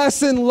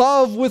less in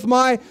love with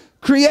my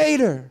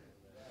Creator.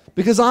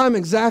 Because I'm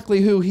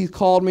exactly who He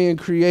called me and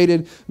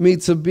created me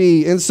to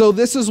be. And so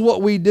this is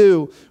what we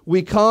do.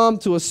 We come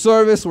to a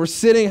service, we're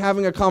sitting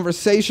having a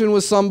conversation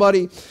with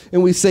somebody,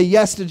 and we say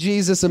yes to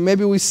Jesus, and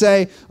maybe we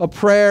say a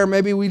prayer,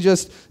 maybe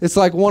it's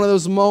like one of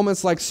those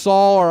moments like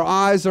Saul, our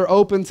eyes are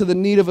open to the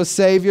need of a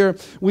Savior.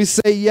 We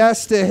say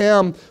yes to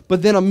Him,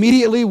 but then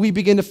immediately we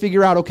begin to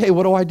figure out, okay,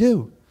 what do I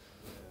do?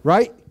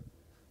 Right?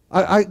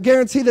 I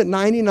guarantee that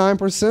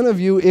 99% of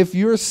you, if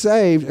you're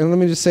saved, and let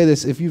me just say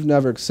this, if you've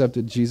never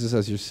accepted Jesus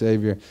as your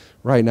Savior,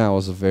 right now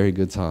is a very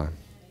good time.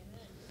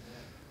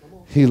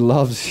 He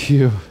loves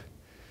you.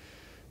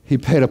 He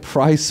paid a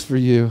price for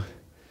you,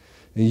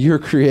 and you're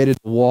created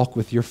to walk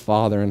with your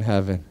Father in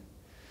heaven.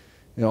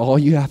 And all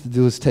you have to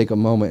do is take a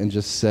moment and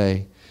just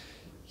say,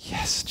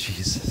 yes,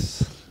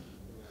 Jesus.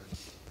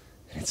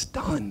 And it's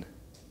done.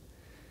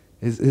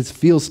 It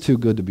feels too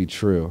good to be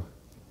true,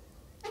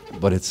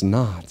 but it's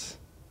not.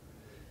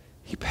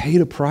 He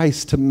paid a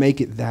price to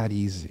make it that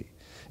easy.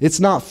 It's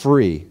not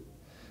free.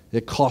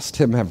 It cost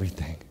Him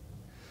everything.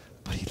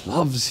 But He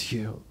loves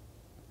you.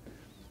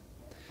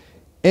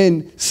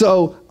 And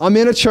so I'm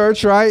in a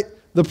church, right?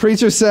 The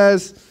preacher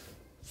says,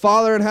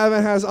 Father in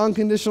heaven has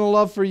unconditional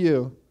love for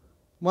you.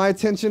 My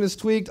attention is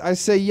tweaked. I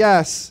say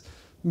yes.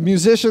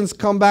 Musicians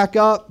come back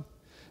up.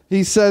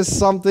 He says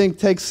something,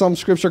 takes some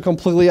scripture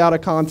completely out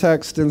of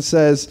context and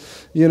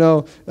says, if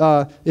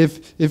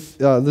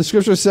the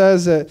scripture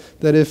says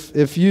that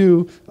if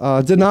you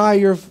deny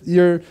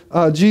your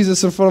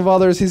Jesus in front of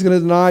others, He's going to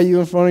deny you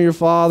in front of your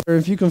Father.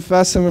 If you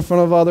confess Him in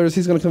front of others,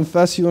 He's going to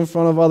confess you in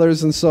front of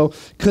others. And so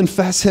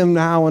confess Him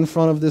now in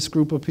front of this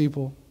group of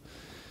people.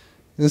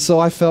 And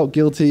so I felt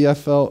guilty. I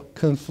felt,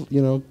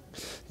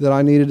 that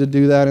I needed to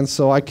do that. And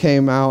so I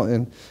came out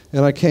and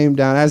I came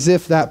down as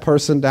if that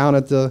person down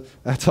at the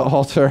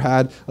altar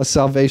had a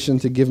salvation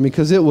to give me,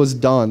 because it was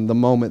done the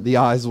moment the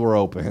eyes were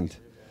opened.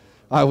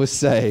 I was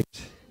saved.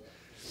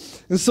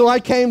 And so I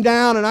came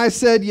down and I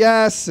said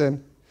yes,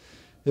 and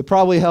it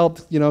probably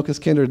helped, because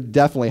Kendra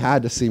definitely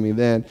had to see me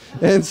then.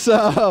 And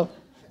so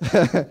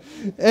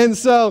and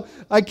so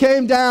I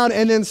came down,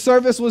 and then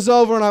service was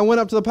over, and I went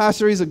up to the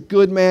pastor. He's a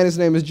good man. His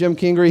name is Jim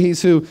Kingery.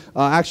 He's who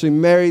actually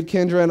married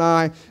Kendra and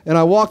I. And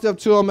I walked up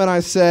to him, and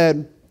I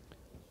said,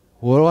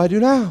 what do I do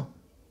now?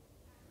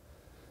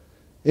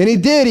 And he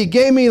did. He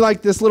gave me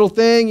like this little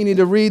thing. You need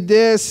to read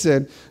this,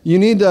 and you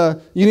need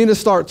to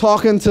start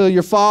talking to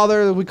your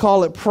Father. We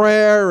call it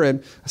prayer.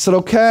 And I said,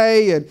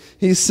 okay. And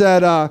he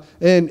said,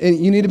 and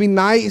you need to be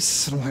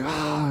nice. And I'm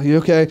like, you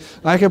okay?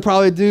 I could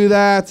probably do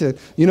that. And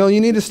you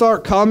need to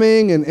start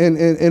coming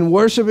and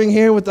worshiping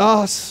here with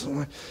us. I'm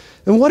like,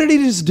 and what did he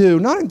just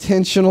do? Not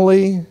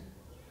intentionally,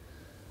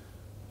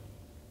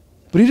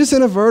 but he just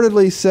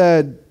inadvertently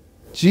said,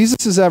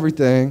 Jesus is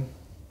everything.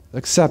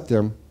 Accept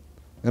Him.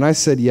 And I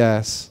said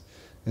yes.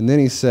 And then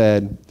he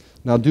said,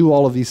 now do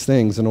all of these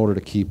things in order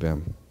to keep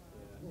Him.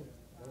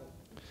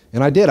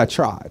 And I did. I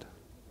tried.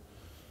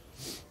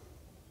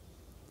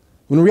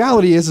 When the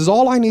reality is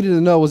all I needed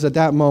to know was at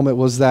that moment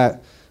was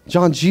that,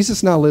 John,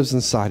 Jesus now lives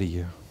inside of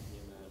you.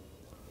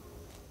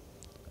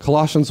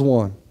 Colossians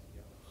 1.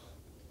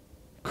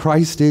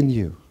 Christ in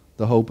you,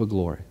 the hope of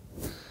glory.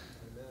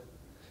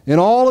 In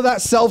all of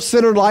that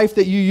self-centered life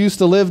that you used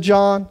to live,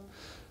 John,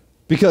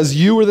 because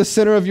you were the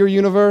center of your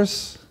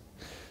universe,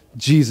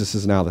 Jesus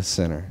is now the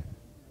center.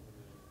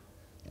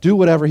 Do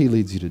whatever He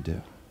leads you to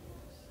do.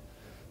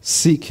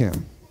 Seek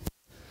Him.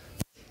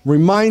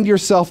 Remind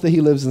yourself that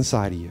He lives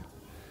inside of you.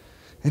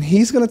 And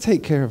He's going to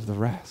take care of the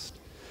rest.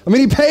 I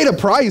mean, He paid a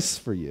price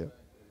for you.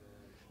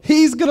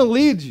 He's going to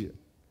lead you.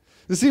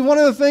 You see, one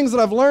of the things that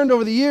I've learned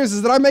over the years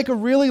is that I make a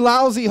really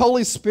lousy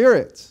Holy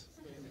Spirit.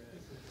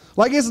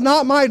 Like, it's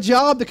not my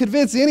job to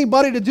convince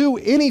anybody to do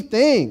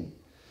anything.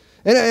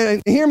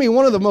 And hear me,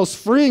 one of the most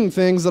freeing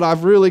things that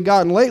I've really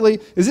gotten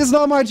lately is it's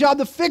not my job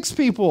to fix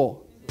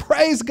people.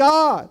 Praise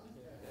God.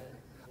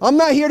 I'm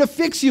not here to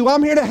fix you.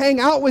 I'm here to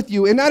hang out with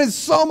you. And that is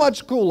so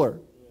much cooler.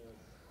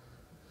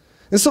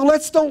 And so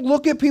let's don't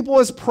look at people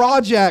as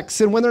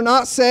projects. And when they're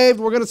not saved,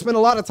 we're going to spend a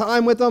lot of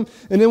time with them.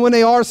 And then when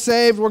they are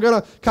saved, we're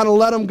going to kind of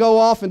let them go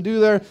off and do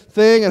their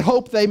thing and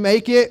hope they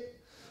make it.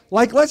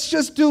 Like, let's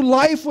just do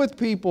life with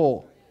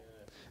people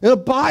and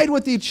abide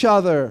with each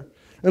other.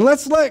 And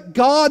let's let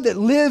God that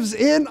lives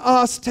in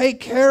us take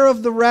care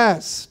of the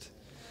rest.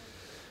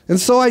 And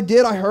so I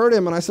did. I heard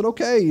him and I said,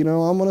 okay, I'm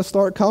going to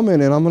start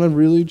coming and I'm going to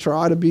really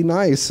try to be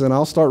nice and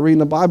I'll start reading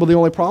the Bible. The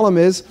only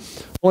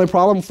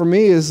problem for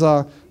me is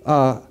I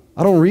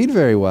don't read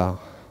very well.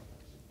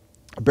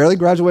 I barely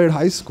graduated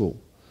high school.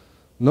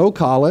 No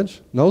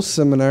college, no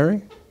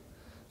seminary.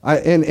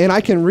 And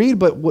I can read,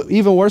 but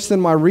even worse than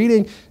my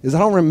reading is I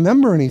don't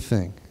remember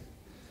anything.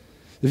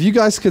 If you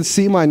guys could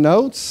see my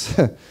notes,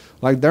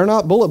 like they're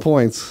not bullet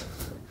points.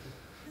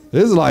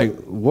 This is like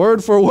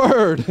word for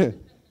word.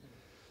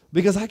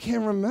 Because I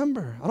can't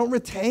remember. I don't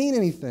retain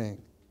anything.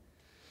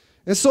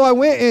 And so I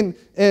went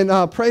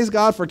and praise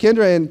God for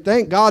Kendra and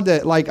thank God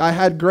that I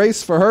had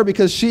grace for her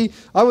because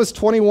I was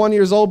 21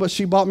 years old, but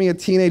she bought me a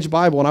teenage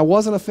Bible and I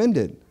wasn't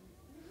offended.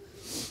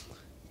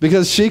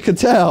 Because she could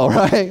tell,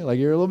 right?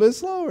 You're a little bit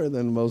slower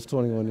than most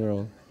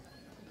 21-year-olds.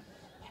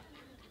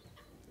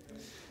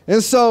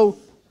 And so,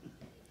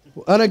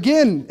 and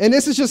again, and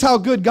this is just how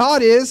good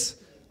God is,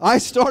 I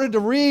started to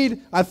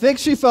read. I think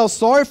she felt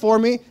sorry for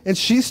me, and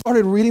she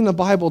started reading the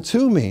Bible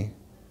to me.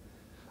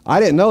 I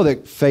didn't know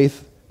that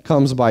faith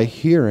comes by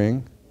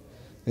hearing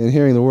and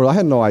hearing the word. I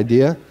had no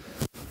idea.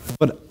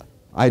 But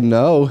I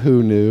know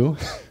who knew.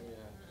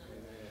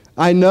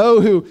 I know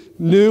who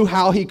knew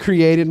how he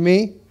created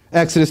me.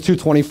 Exodus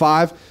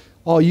 2:25.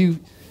 Oh,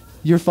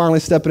 you're finally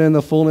stepping in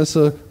the fullness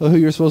of who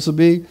you're supposed to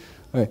be.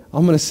 All right,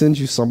 I'm going to send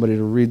you somebody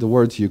to read the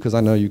word to you because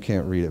I know you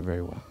can't read it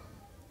very well.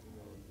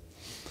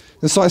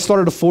 And so I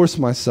started to force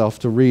myself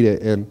to read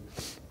it. And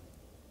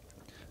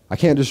I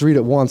can't just read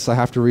it once. I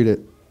have to read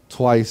it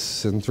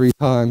twice and 3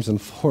 times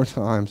and 4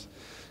 times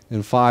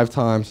and 5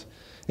 times.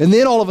 And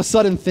then all of a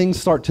sudden things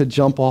start to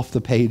jump off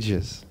the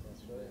pages.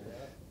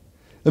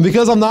 And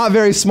because I'm not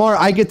very smart,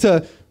 I get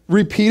to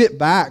repeat it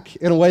back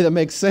in a way that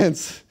makes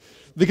sense.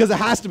 Because it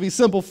has to be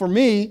simple for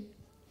me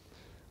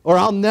or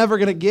I'm never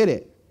going to get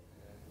it.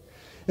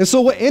 And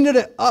so what ended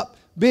up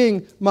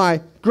being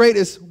my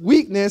greatest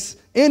weakness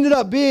ended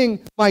up being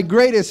my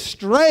greatest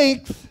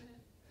strength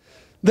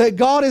that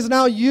God is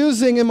now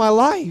using in my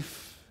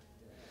life.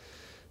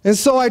 And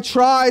so I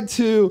tried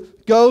to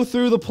go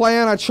through the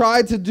plan. I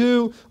tried to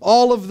do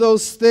all of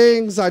those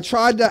things. I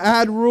tried to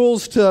add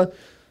rules to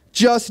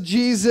just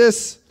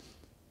Jesus.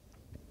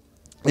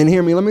 And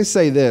hear me, let me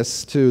say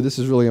this too. This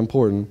is really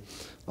important.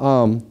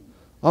 I'm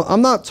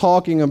not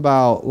talking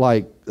about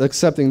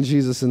accepting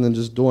Jesus and then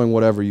just doing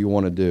whatever you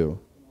want to do.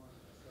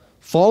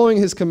 Following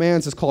his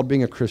commands is called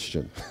being a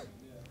Christian.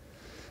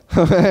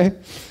 Okay?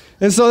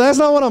 And so that's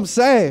not what I'm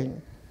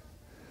saying.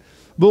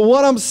 But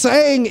what I'm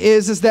saying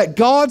is that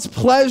God's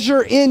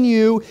pleasure in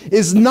you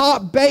is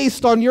not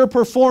based on your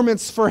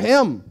performance for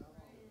him.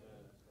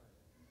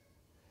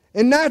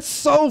 And that's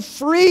so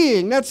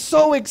freeing. That's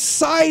so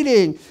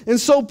exciting. And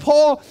so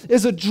Paul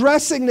is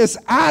addressing this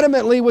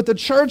adamantly with the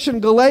church in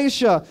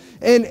Galatia.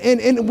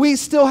 And we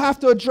still have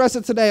to address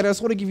it today. And I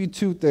just want to give you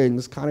 2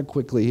 things kind of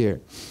quickly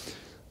here.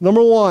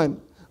 Number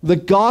 1, the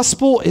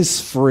gospel is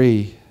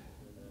free.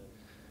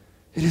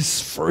 It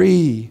is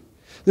free.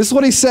 This is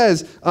what he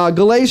says.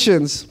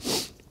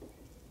 Galatians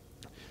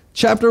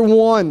chapter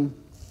 1,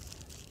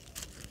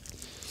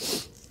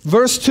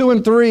 verse 2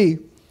 and 3.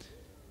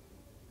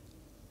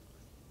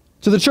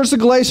 To the church of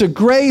Galatia,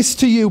 grace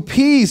to you,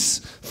 peace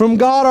from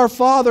God our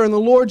Father and the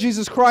Lord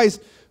Jesus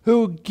Christ,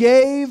 who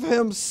gave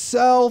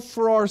himself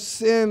for our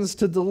sins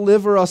to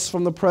deliver us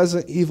from the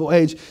present evil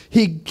age.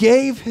 He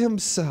gave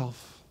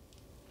himself.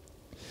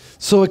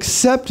 So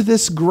accept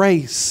this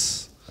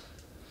grace,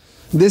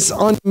 this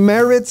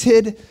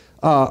unmerited,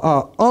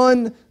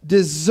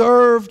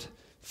 undeserved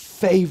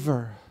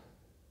favor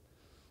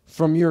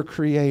from your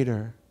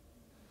Creator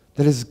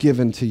that is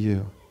given to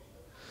you.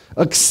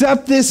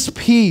 Accept this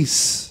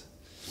peace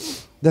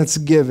that's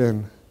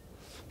given.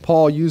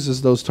 Paul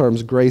uses those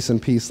terms, grace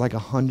and peace,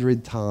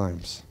 100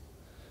 times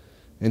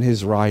in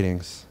his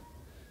writings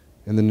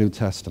in the New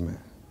Testament.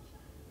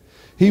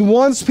 He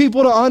wants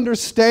people to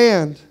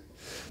understand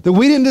that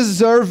we didn't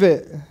deserve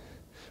it.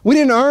 We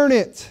didn't earn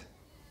it.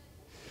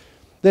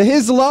 That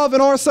his love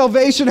and our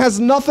salvation has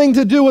nothing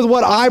to do with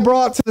what I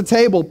brought to the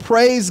table.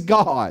 Praise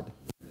God.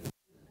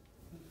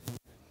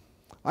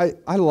 I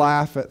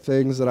laugh at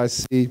things that I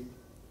see.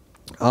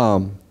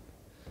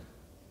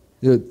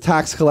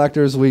 Tax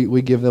collectors,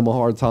 we give them a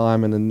hard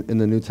time in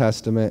the New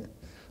Testament.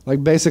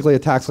 Basically a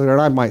tax collector,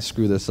 and I might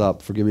screw this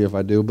up, forgive me if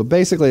I do, but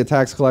basically a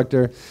tax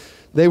collector,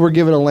 they were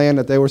given a land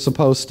that they were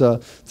supposed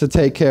to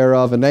take care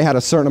of, and they had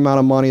a certain amount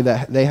of money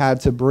that they had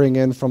to bring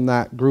in from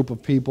that group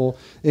of people.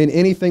 And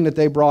anything that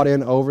they brought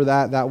in over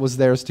that was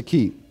theirs to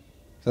keep.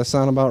 Does that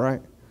sound about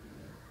right?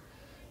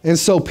 And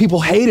so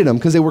people hated them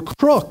because they were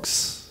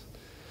crooks.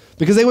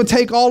 Because they would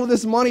take all of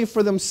this money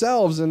for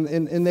themselves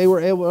and they were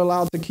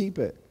allowed to keep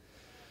it.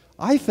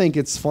 I think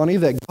it's funny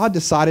that God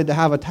decided to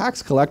have a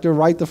tax collector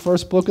write the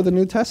first book of the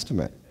New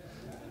Testament.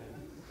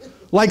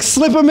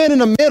 Slip him in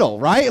the middle,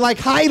 right?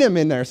 Hide him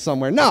in there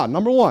somewhere. No,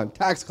 number 1,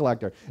 tax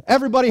collector.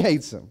 Everybody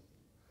hates him.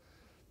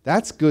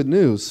 That's good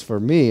news for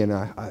me,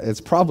 and it's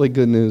probably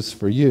good news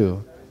for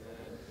you.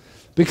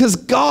 Because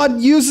God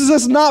uses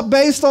us not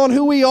based on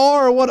who we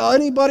are or what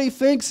anybody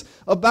thinks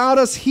about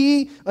us.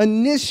 He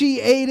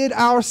initiated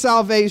our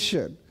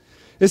salvation.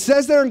 It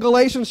says there in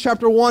Galatians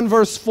chapter 1,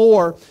 verse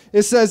 4,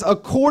 it says,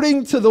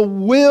 according to the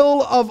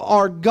will of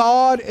our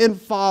God and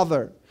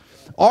Father.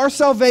 Our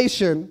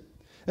salvation,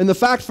 and the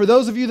fact for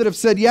those of you that have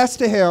said yes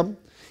to Him,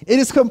 it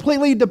is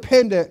completely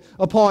dependent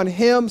upon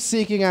Him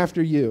seeking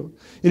after you.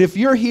 And if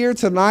you're here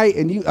tonight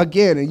and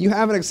you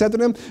haven't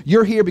accepted Him,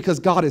 you're here because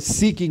God is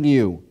seeking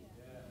you.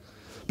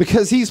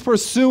 Because He's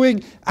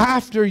pursuing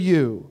after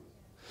you.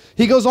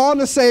 He goes on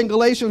to say in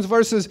Galatians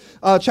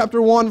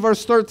chapter 1,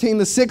 verse 13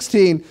 to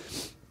 16,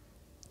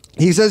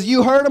 he says,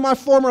 you heard in my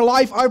former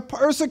life, I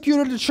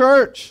persecuted the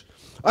church.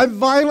 I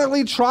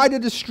violently tried to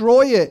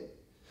destroy it.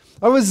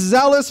 I was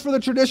zealous for the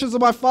traditions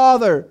of my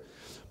father.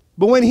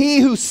 But when He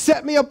who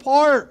set me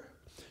apart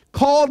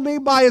called me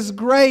by His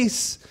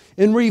grace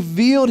and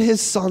revealed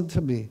His Son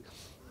to me,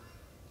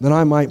 that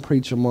I might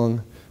preach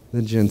among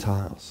the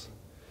Gentiles.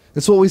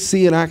 It's what we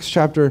see in Acts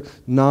chapter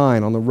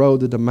 9 on the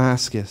road to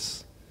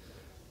Damascus.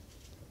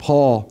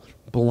 Paul,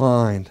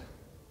 blind.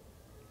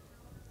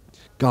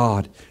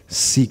 God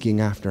seeking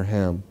after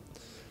him.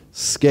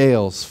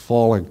 Scales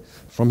falling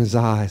from his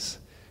eyes.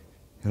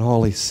 And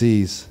all he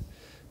sees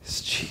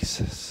is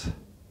Jesus.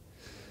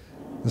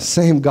 The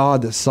same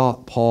God that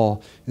sought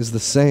Paul is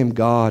the same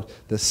God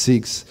that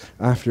seeks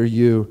after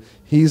you.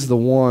 He's the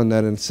one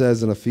that it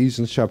says in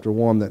Ephesians chapter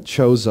 1 that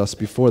chose us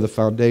before the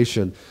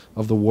foundation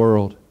of the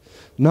world.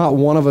 Not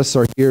one of us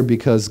are here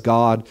because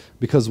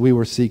we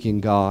were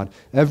seeking God.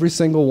 Every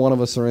single one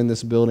of us are in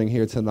this building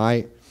here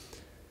tonight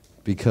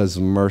because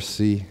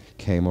mercy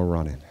came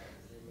a-running.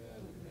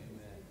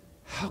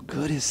 How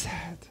good is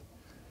that?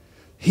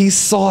 He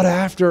sought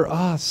after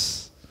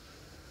us.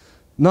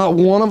 Not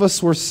one of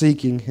us were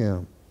seeking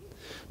Him.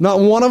 Not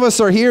one of us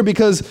are here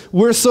because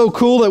we're so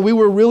cool that we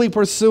were really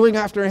pursuing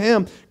after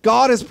Him.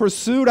 God has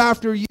pursued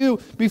after you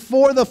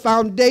before the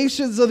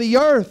foundations of the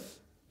earth.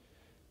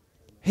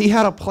 He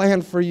had a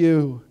plan for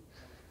you.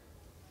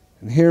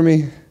 And hear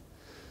me,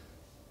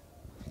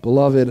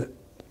 beloved,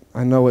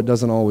 I know it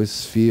doesn't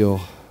always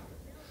feel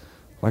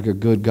like a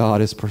good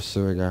God is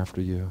pursuing after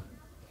you.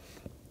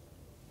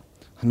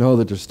 I know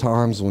that there's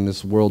times when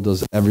this world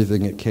does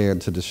everything it can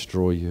to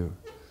destroy you.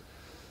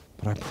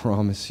 But I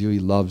promise you, He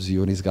loves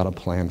you and He's got a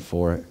plan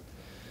for it.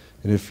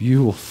 And if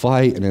you will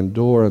fight and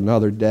endure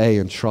another day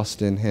and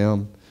trust in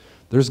Him,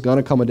 there's going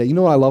to come a day. You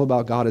know what I love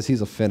about God is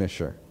He's a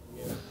finisher.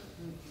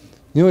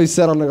 You know what He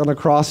said on the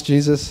cross,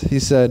 Jesus? He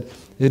said,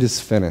 it is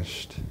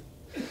finished.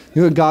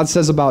 You know what God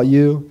says about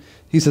you?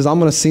 He says, I'm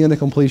going to see in the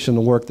completion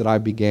the work that I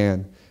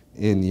began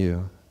in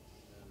you.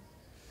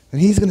 And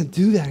He's going to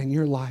do that in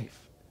your life.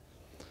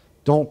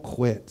 Don't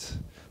quit.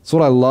 That's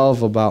what I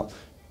love about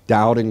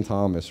doubting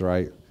Thomas,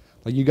 right?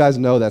 Like, you guys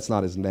know that's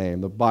not his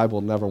name. The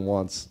Bible never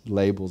once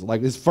labels.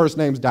 Like, his first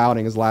name's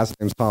Doubting, his last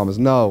name's Thomas.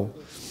 No.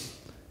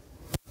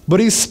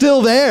 But he's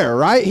still there,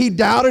 right? He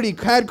doubted, he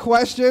had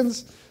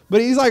questions,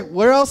 but he's like,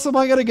 where else am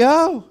I going to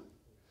go?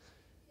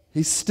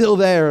 He's still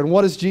there. And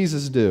what does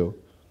Jesus do?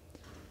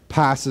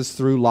 Passes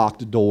through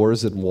locked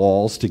doors and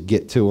walls to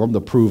get to him,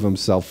 to prove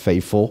Himself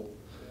faithful.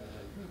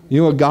 You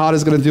know what God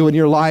is going to do in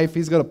your life?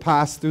 He's going to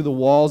pass through the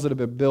walls that have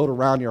been built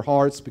around your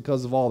hearts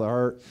because of all the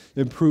hurt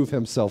and prove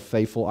Himself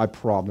faithful, I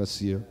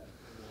promise you.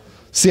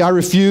 See, I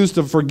refuse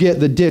to forget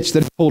the ditch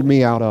that He pulled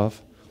me out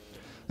of.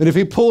 And if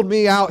He pulled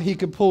me out, He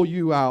can pull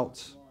you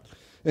out.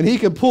 And He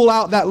can pull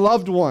out that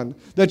loved one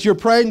that you're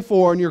praying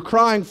for and you're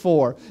crying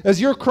for.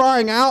 As you're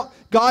crying out,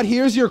 God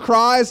hears your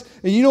cries.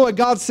 And you know what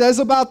God says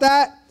about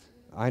that?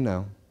 I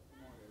know.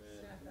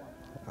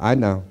 I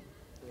know.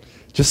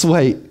 Just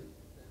wait.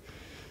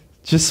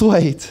 Just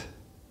wait.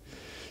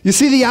 You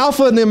see, the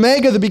Alpha and the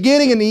Omega, the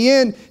beginning and the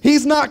end,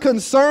 He's not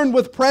concerned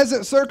with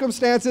present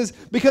circumstances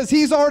because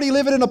He's already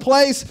living in a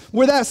place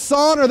where that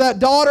son or that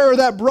daughter or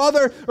that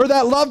brother or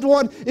that loved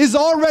one is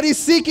already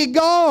seeking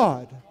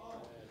God.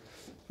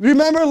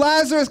 Remember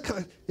Lazarus?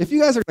 If you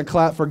guys are going to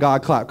clap for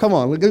God, clap. Come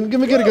on, get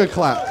a good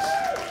clap.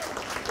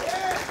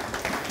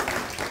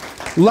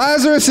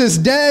 Lazarus is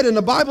dead, and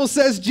the Bible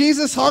says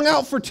Jesus hung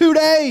out for 2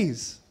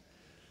 days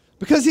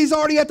because He's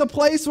already at the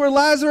place where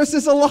Lazarus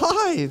is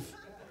alive.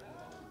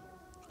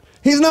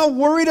 He's not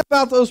worried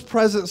about those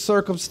present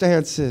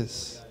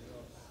circumstances.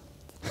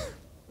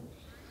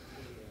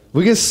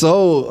 We get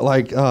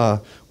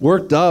so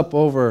worked up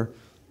over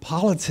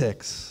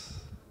politics.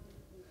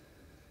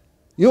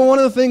 You know, one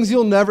of the things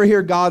you'll never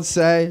hear God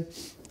say,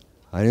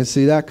 I didn't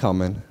see that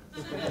coming.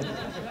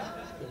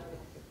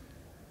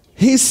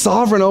 He's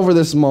sovereign over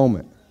this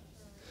moment.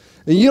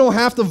 And you don't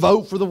have to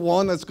vote for the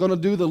one that's going to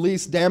do the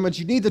least damage.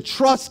 You need to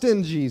trust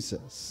in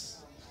Jesus.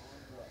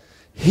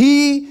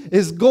 He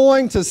is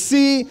going to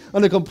see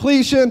unto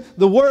completion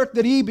the work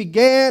that He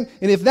began.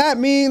 And if that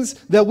means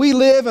that we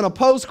live in a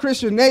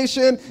post-Christian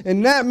nation,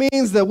 and that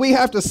means that we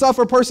have to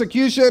suffer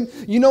persecution,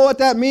 you know what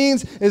that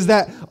means? Is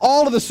that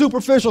all of the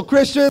superficial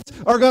Christians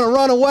are going to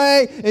run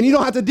away, and you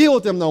don't have to deal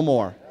with them no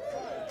more.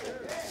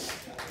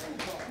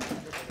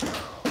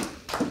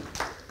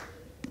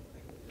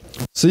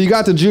 So you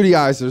got the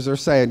Judaizers, they're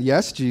saying,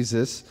 yes,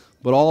 Jesus,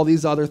 but all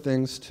these other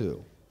things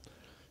too.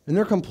 And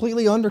they're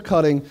completely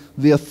undercutting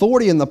the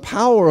authority and the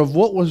power of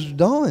what was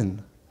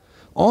done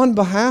on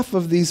behalf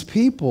of these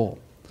people.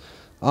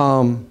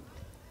 You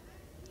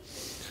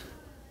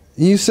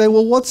say,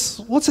 well, what's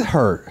it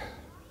hurt?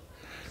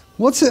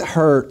 What's it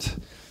hurt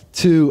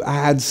to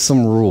add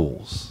some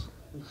rules?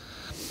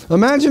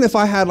 Imagine if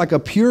I had like a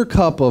pure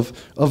cup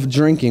of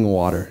drinking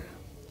water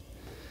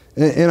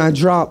and I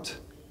dropped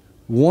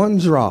one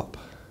drop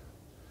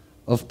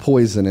of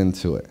poison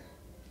into it.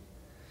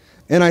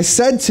 And I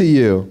said to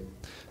you,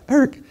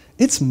 Eric,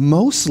 it's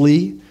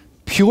mostly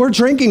pure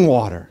drinking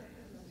water.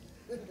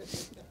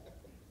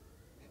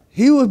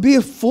 He would be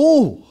a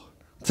fool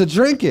to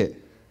drink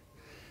it.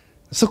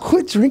 So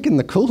quit drinking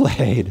the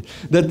Kool-Aid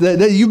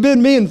that you've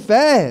been being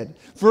fed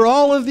for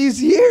all of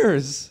these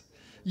years.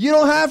 You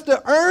don't have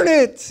to earn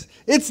it.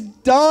 It's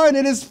done.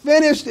 It is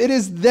finished. It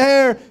is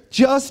there.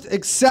 Just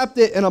accept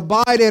it and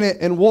abide in it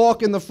and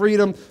walk in the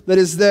freedom that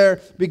is there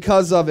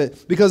because of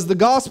it. Because the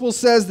gospel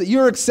says that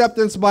your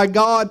acceptance by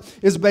God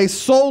is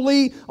based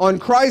solely on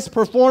Christ's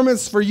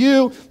performance for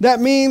you. That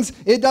means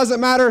it doesn't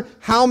matter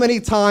how many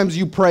times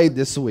you prayed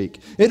this week.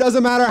 It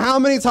doesn't matter how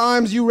many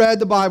times you read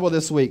the Bible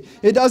this week.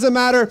 It doesn't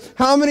matter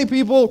how many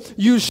people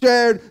you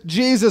shared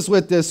Jesus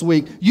with this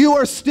week. You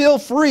are still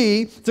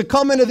free to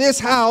come into this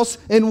house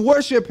and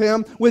worship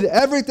Him with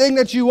everything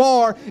that you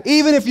are,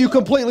 even if you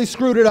completely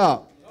screwed it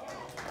up.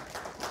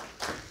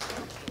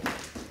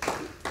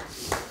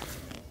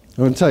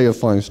 I'm going to tell you a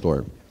funny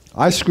story.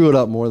 I screw it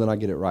up more than I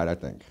get it right, I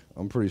think.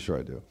 I'm pretty sure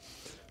I do.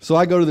 So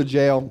I go to the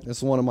jail.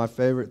 It's one of my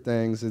favorite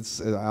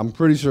things. I'm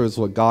pretty sure it's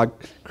what God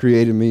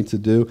created me to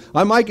do.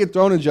 I might get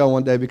thrown in jail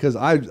one day because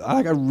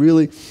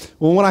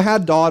when I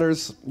had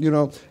daughters,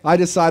 I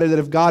decided that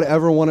if God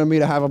ever wanted me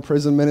to have a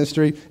prison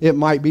ministry, it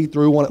might be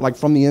through one, like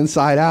from the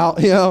inside out,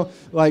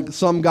 like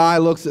some guy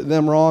looks at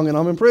them wrong and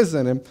I'm in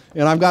prison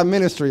and I've got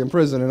ministry in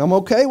prison and I'm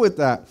okay with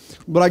that.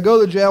 But I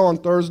go to jail on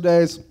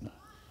Thursdays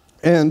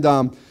and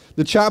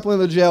the chaplain of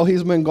the jail,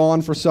 he's been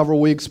gone for several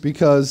weeks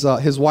because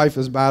his wife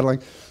is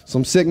battling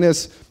some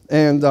sickness.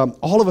 And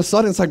all of a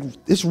sudden,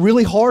 it's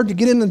really hard to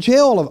get into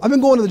jail. I've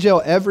been going to the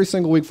jail every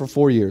single week for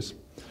 4 years.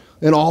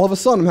 And all of a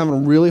sudden, I'm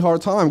having a really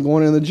hard time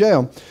going into the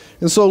jail.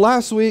 And so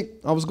last week,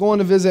 I was going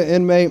to visit an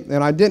inmate,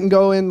 and I didn't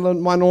go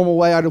in my normal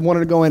way. I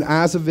wanted to go in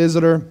as a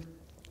visitor,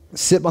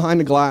 sit behind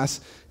the glass,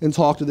 and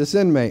talk to this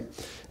inmate.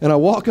 And I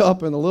walk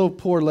up, and the little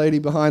poor lady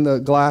behind the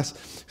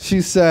glass,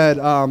 she said,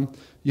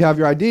 you have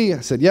your ID? I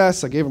said,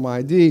 yes. I gave her my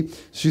ID.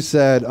 She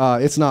said,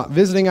 it's not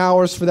visiting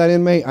hours for that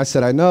inmate. I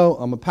said, I know.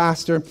 I'm a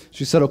pastor.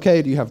 She said,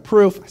 okay, do you have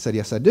proof? I said,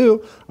 yes, I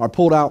do. I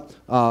pulled out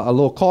a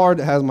little card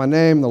that has my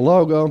name, the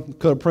logo.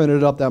 Could have printed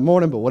it up that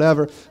morning, but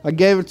whatever. I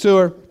gave it to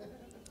her,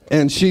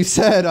 and she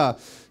said,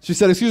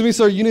 excuse me,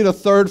 sir, you need a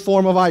third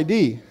form of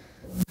ID.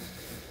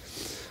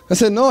 I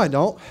said, no, I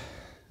don't.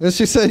 And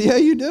she said, yeah,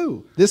 you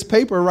do. This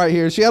paper right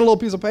here, she had a little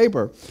piece of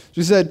paper.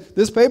 She said,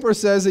 this paper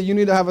says that you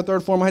need to have a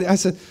third form ID. I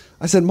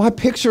said, my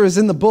picture is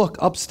in the book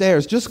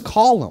upstairs. Just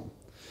call them.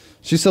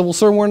 She said, well,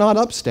 sir, we're not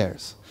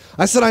upstairs.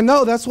 I said, I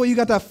know. That's what you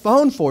got that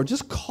phone for.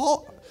 Just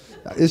call.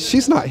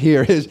 She's not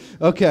here.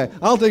 Okay,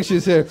 I don't think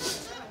she's here.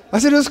 I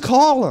said, just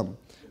call them.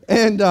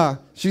 And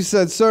she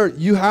said, sir,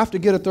 you have to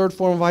get a third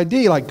form of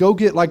ID. Like, go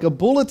get like a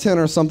bulletin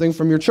or something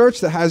from your church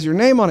that has your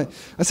name on it.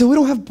 I said, we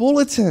don't have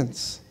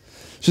bulletins.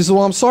 She said,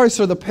 well, I'm sorry,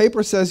 sir. The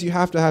paper says you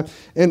have to have.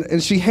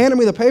 And she handed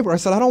me the paper. I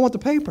said, I don't want the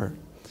paper.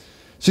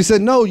 She said,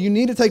 no, you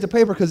need to take the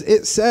paper because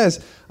it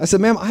says. I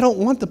said, ma'am, I don't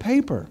want the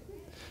paper.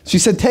 She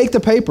said, take the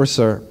paper,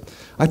 sir.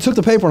 I took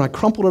the paper and I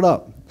crumpled it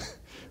up.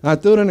 And I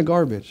threw it in the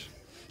garbage.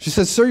 She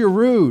said, sir, you're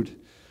rude.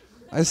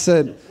 I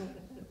said,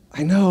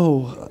 I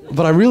know,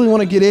 but I really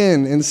want to get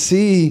in and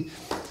see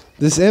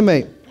this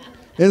inmate.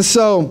 And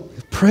so,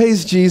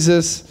 praise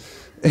Jesus.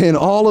 In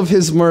all of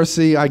His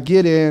mercy, I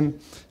get in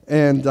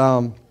and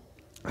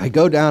I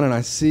go down and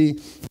I see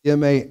the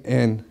inmate,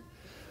 and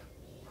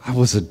I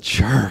was a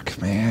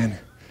jerk, man.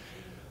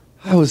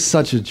 I was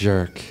such a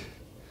jerk.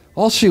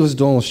 All she was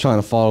doing was trying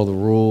to follow the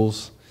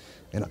rules,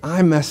 and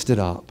I messed it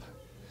up.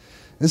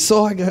 And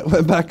so I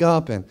went back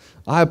up, and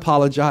I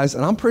apologized,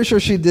 and I'm pretty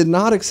sure she did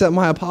not accept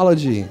my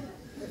apology.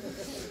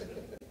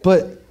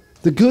 But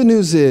the good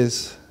news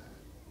is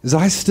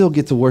I still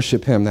get to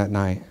worship Him that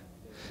night,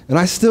 and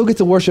I still get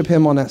to worship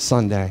Him on that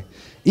Sunday,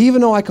 even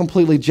though I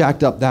completely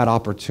jacked up that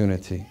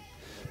opportunity.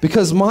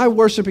 Because my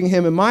worshiping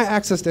Him and my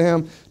access to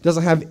Him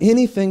doesn't have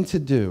anything to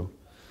do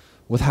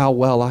with how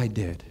well I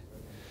did.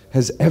 It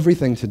has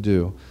everything to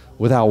do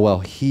with how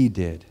well He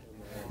did.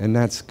 And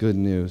that's good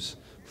news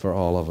for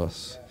all of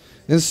us.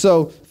 And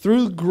so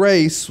through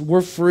grace,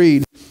 we're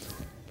freed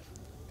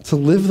to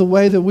live the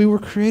way that we were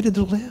created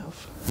to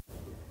live.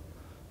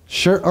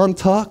 Shirt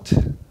untucked,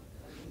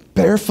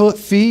 barefoot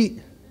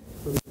feet.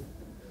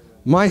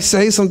 Might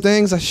say some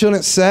things I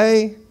shouldn't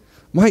say.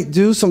 Might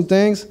do some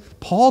things.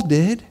 Paul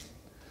did.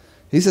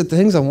 He said,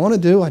 things I want to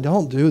do, I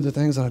don't do. The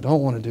things that I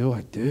don't want to do, I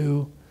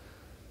do.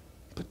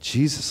 But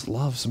Jesus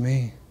loves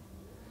me.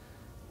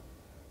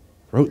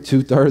 wrote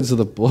 2/3 of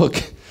the book,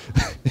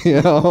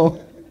 you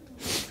know.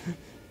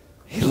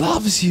 He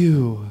loves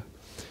you.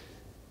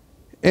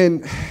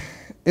 And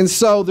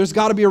so there's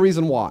got to be a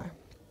reason why.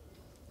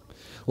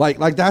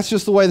 Like that's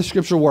just the way the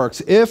scripture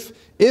works.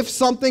 If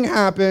something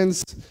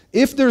happens,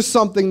 if there's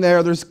something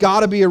there, there's got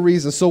to be a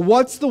reason. So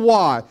what's the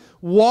why?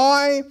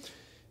 Why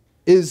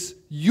is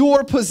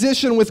your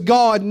position with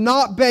God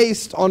not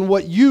based on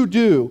what you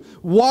do?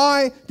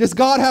 Why does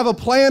God have a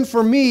plan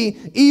for me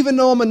even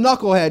though I'm a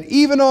knucklehead,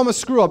 even though I'm a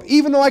screw up,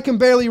 even though I can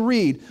barely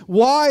read?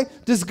 Why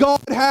does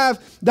God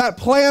have that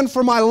plan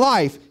for my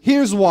life?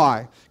 Here's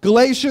why.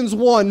 Galatians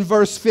 1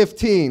 verse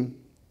 15.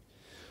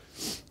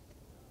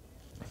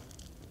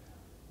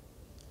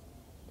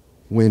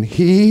 When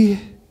he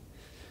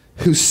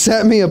who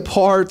set me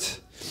apart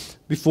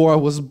before I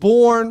was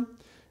born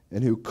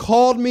and who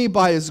called me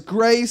by his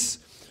grace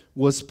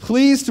was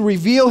pleased to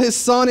reveal his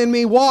Son in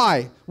me.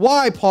 Why?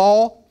 Why,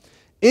 Paul?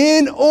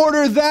 In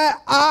order that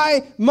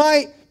I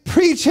might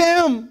preach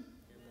him.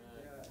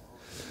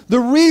 The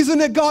reason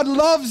that God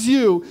loves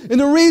you and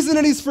the reason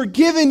that he's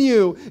forgiven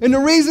you and the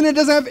reason it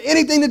doesn't have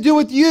anything to do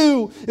with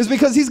you is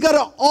because he's got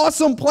an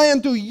awesome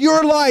plan through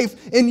your life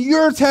and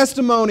your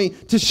testimony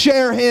to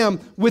share him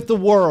with the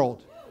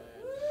world.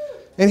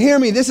 And hear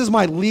me, this is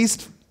my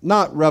least,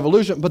 not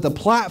revolution, but the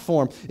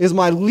platform is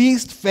my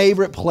least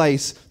favorite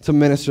place to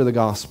minister the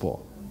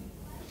gospel.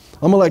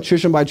 I'm an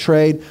electrician by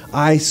trade.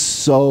 I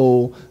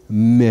so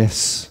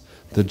miss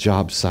the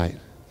job site.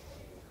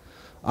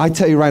 I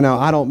tell you right now,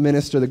 I don't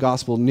minister the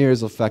gospel near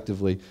as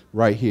effectively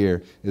right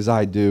here as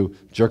I do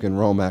jerking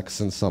Romex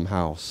in some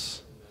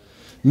house.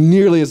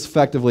 Nearly as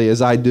effectively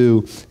as I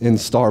do in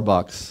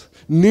Starbucks.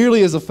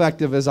 Nearly as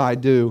effective as I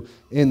do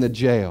in the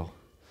jail.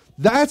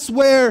 That's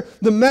where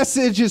the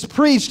message is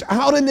preached,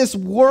 out in this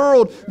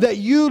world that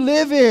you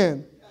live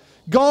in.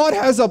 God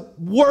has a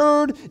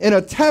word and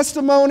a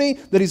testimony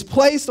that he's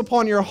placed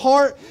upon your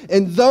heart,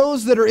 and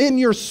those that are in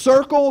your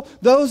circle,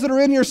 those that are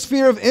in your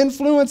sphere of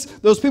influence,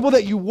 those people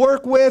that you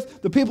work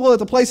with, the people at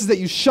the places that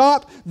you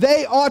shop,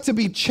 they ought to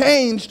be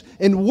changed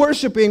and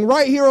worshiping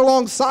right here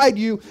alongside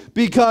you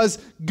because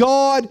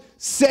God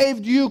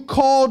saved you,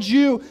 called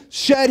you,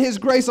 shed his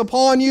grace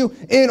upon you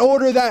in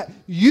order that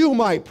you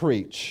might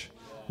preach.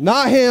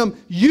 Not him,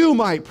 you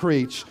might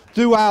preach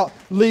throughout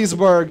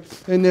Leesburg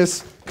in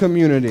this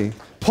community.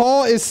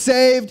 Paul is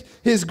saved.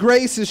 His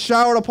grace is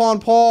showered upon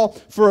Paul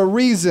for a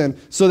reason,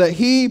 so that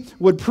he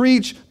would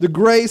preach the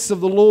grace of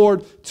the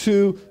Lord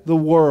to the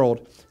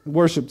world.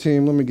 Worship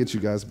team, let me get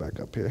you guys back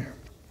up here.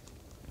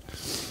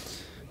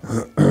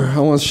 I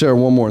want to share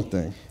one more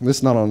thing. This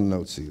is not on the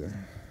notes either.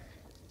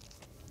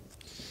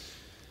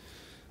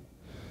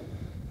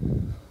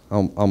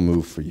 I'll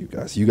move for you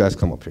guys. You guys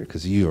come up here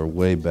because you are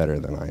way better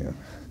than I am.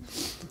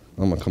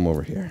 I'm going to come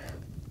over here.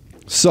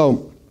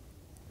 So,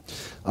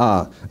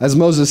 as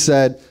Moses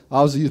said,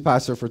 I was a youth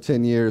pastor for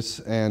 10 years,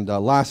 and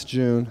last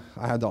June,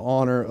 I had the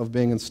honor of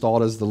being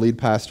installed as the lead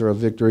pastor of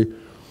Victory.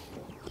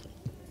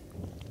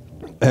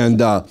 And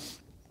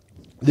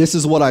this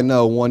is what I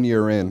know 1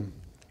 year in.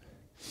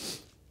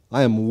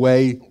 I am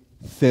way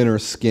thinner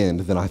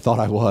skinned than I thought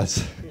I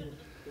was.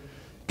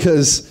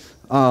 Because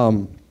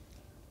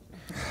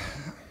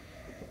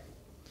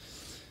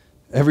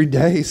every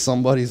day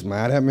somebody's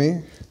mad at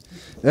me.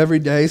 Every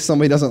day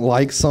somebody doesn't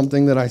like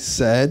something that I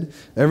said.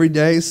 Every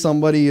day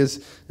somebody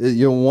is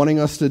wanting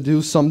us to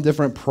do some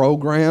different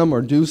program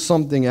or do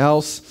something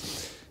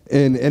else.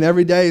 And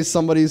every day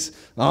somebody's,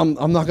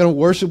 I'm not going to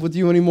worship with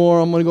you anymore.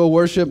 I'm going to go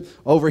worship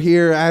over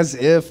here, as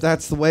if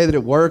that's the way that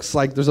it works.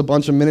 Like there's a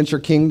bunch of miniature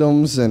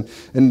kingdoms, and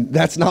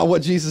that's not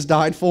what Jesus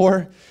died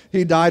for.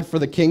 He died for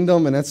the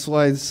kingdom, and that's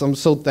why I'm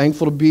so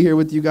thankful to be here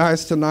with you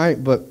guys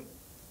tonight. But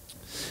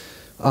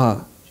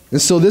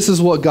and so this is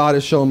what God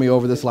has shown me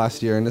over this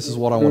last year, and this is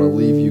what I want to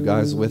leave you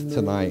guys with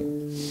tonight.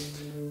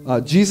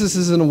 Jesus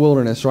is in the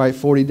wilderness, right?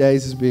 40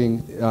 days is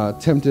being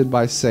tempted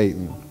by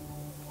Satan.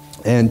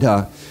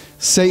 And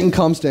Satan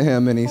comes to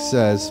him and he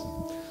says,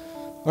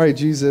 all right,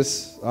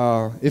 Jesus,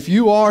 if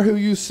you are who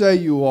you say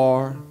you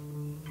are,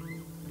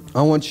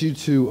 I want you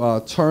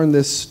to turn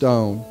this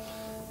stone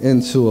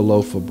into a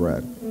loaf of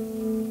bread.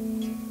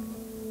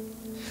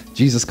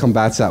 Jesus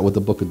combats that with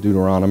the book of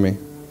Deuteronomy.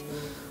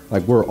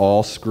 Like, we're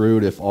all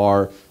screwed if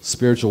our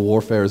spiritual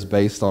warfare is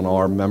based on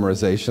our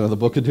memorization of the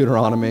book of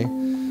Deuteronomy.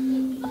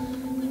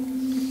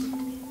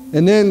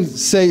 And then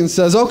Satan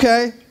says,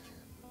 okay,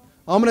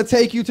 I'm going to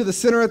take you to the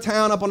center of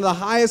town, up on the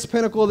highest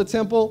pinnacle of the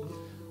temple.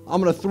 I'm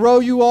going to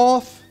throw you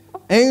off.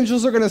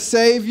 Angels are going to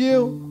save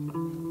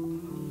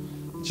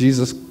you.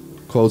 Jesus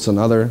quotes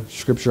another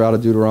scripture out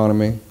of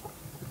Deuteronomy.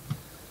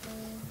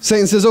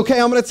 Satan says, okay,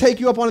 I'm going to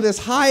take you up onto this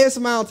highest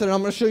mountain, and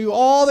I'm going to show you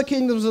all the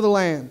kingdoms of the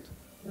land.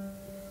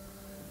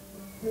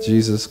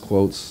 Jesus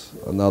quotes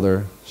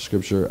another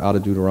scripture out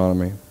of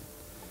Deuteronomy.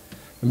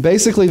 And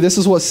basically, this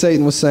is what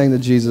Satan was saying to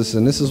Jesus,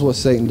 and this is what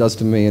Satan does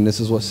to me, and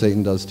this is what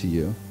Satan does to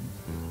you.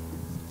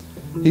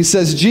 He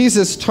says,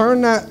 Jesus,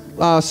 turn that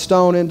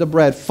stone into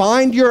bread.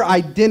 Find your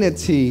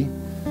identity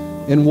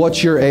in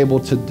what you're able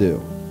to do.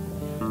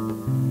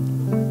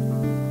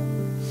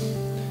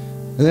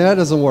 And that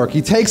doesn't work.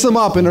 He takes them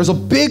up, and there's a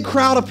big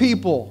crowd of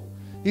people.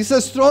 He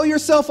says, throw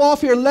yourself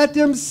off here. Let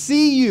them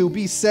see you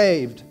be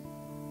saved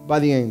by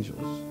the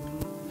angels.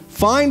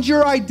 Find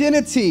your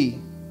identity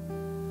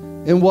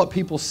in what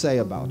people say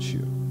about you.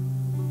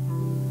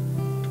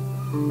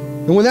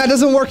 And when that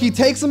doesn't work, he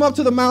takes them up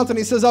to the mountain.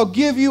 He says, I'll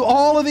give you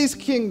all of these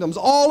kingdoms,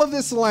 all of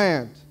this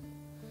land.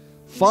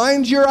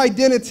 Find your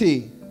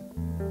identity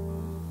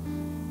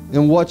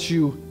in what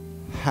you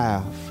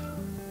have.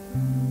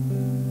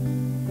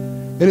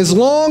 And as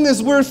long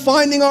as we're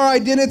finding our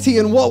identity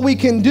in what we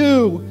can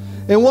do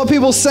and what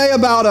people say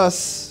about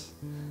us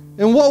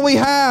and what we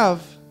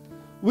have,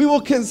 we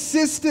will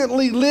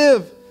consistently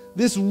live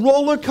this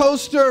roller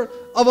coaster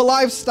of a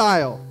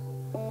lifestyle.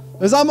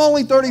 Because I'm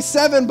only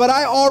 37, but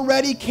I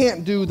already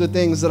can't do the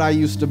things that I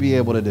used to be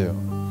able to do.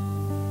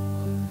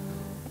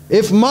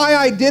 If my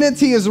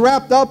identity is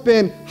wrapped up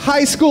in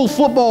high school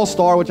football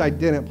star, which I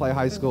didn't play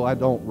high school, I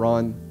don't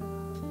run.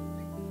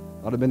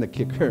 I'd have been the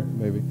kicker,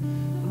 maybe.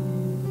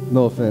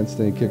 No offense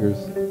to any kickers.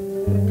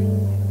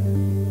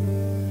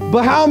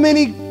 But how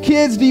many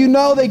kids do you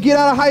know, they get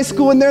out of high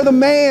school and they're the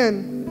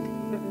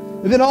man,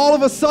 and then all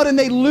of a sudden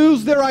they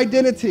lose their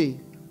identity?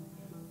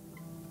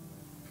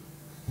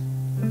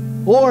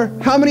 Or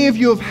how many of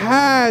you have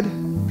had,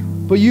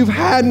 but you've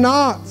had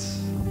not?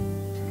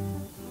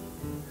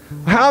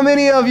 How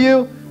many of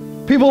you,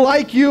 people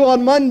like you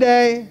on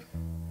Monday,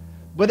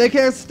 but they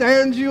can't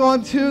stand you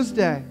on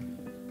Tuesday?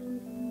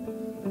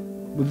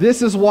 But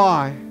this is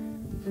why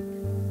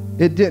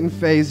it didn't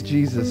faze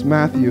Jesus.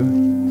 Matthew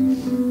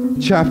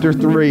chapter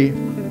 3.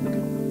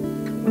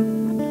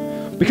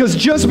 Because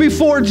just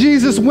before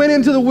Jesus went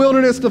into the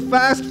wilderness to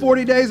fast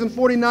 40 days and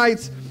 40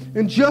 nights,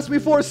 and just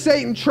before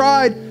Satan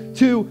tried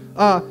to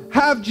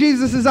have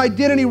Jesus'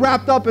 identity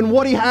wrapped up in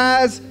what he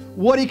has,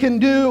 what he can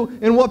do,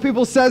 and what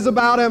people says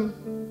about him,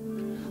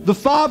 the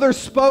Father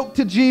spoke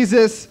to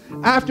Jesus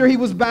after he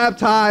was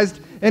baptized,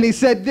 and he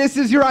said, this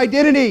is your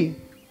identity.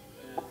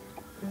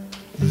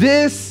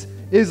 This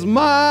is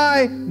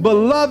my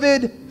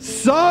beloved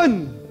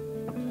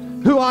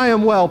Son, who I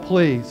am well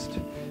pleased.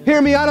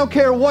 Hear me, I don't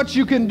care what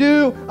you can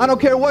do. I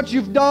don't care what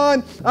you've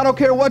done. I don't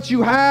care what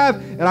you have.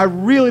 And I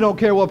really don't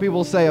care what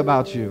people say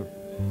about you.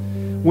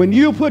 When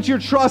you put your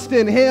trust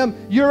in him,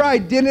 your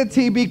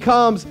identity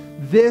becomes,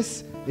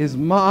 this is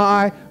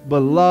my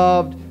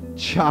beloved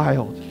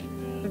child.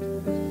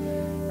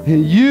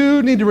 And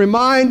you need to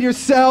remind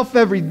yourself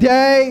every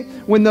day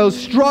when those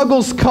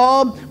struggles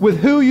come with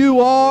who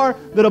you are,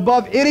 that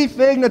above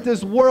anything that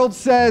this world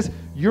says,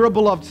 you're a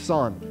beloved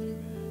son.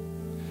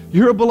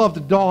 You're a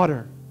beloved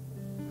daughter.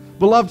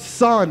 Beloved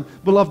son,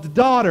 beloved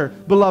daughter,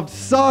 beloved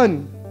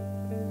son.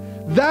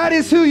 That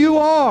is who you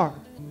are.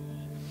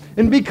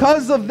 And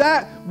because of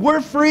that,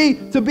 we're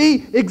free to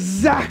be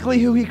exactly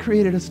who he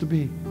created us to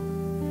be.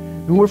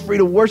 And we're free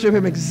to worship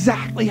him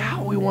exactly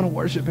how we want to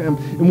worship him.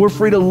 And we're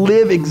free to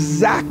live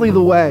exactly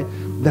the way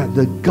that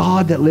the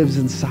God that lives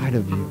inside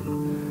of you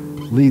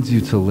leads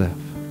you to live.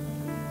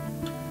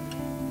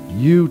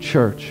 You,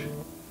 church,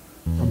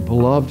 are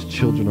beloved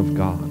children of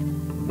God.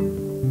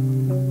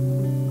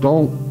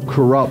 Don't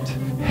corrupt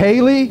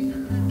Haley.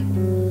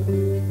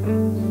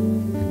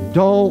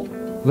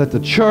 Don't let the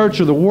church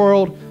or the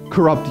world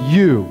corrupt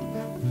you.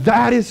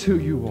 That is who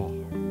you are.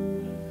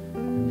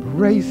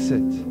 Embrace it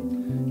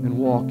and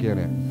walk in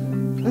it.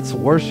 Let's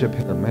worship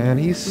him, man.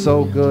 He's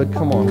so good.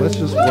 Come on, let's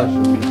just worship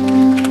him.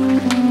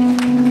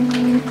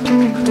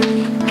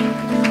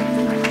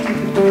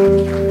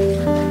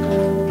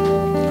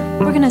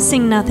 We're going to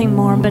sing nothing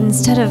more, but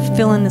instead of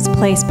filling this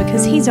place,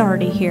 because he's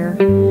already here,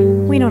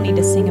 we don't need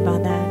to sing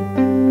about that.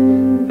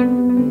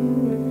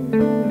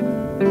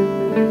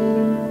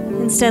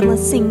 Instead,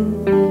 let's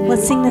sing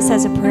this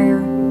as a prayer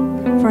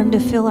for him to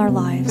fill our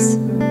lives.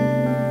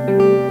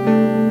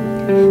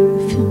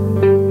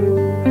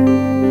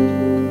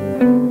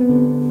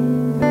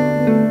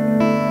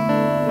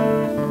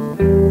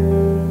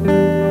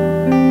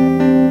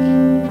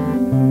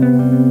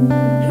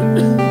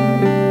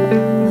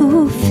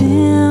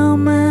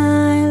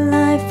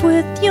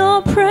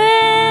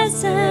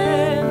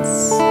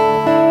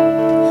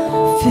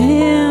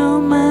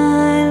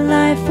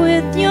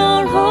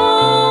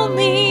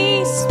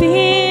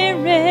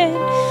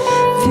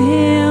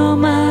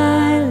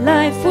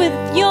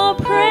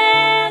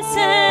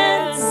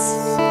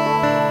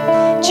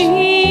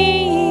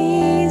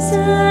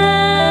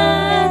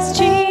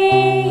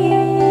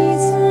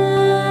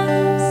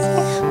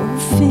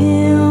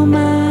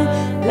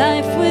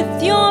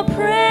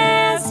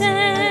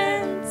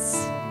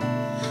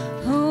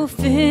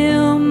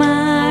 Fill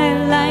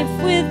my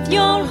life with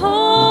your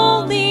hope.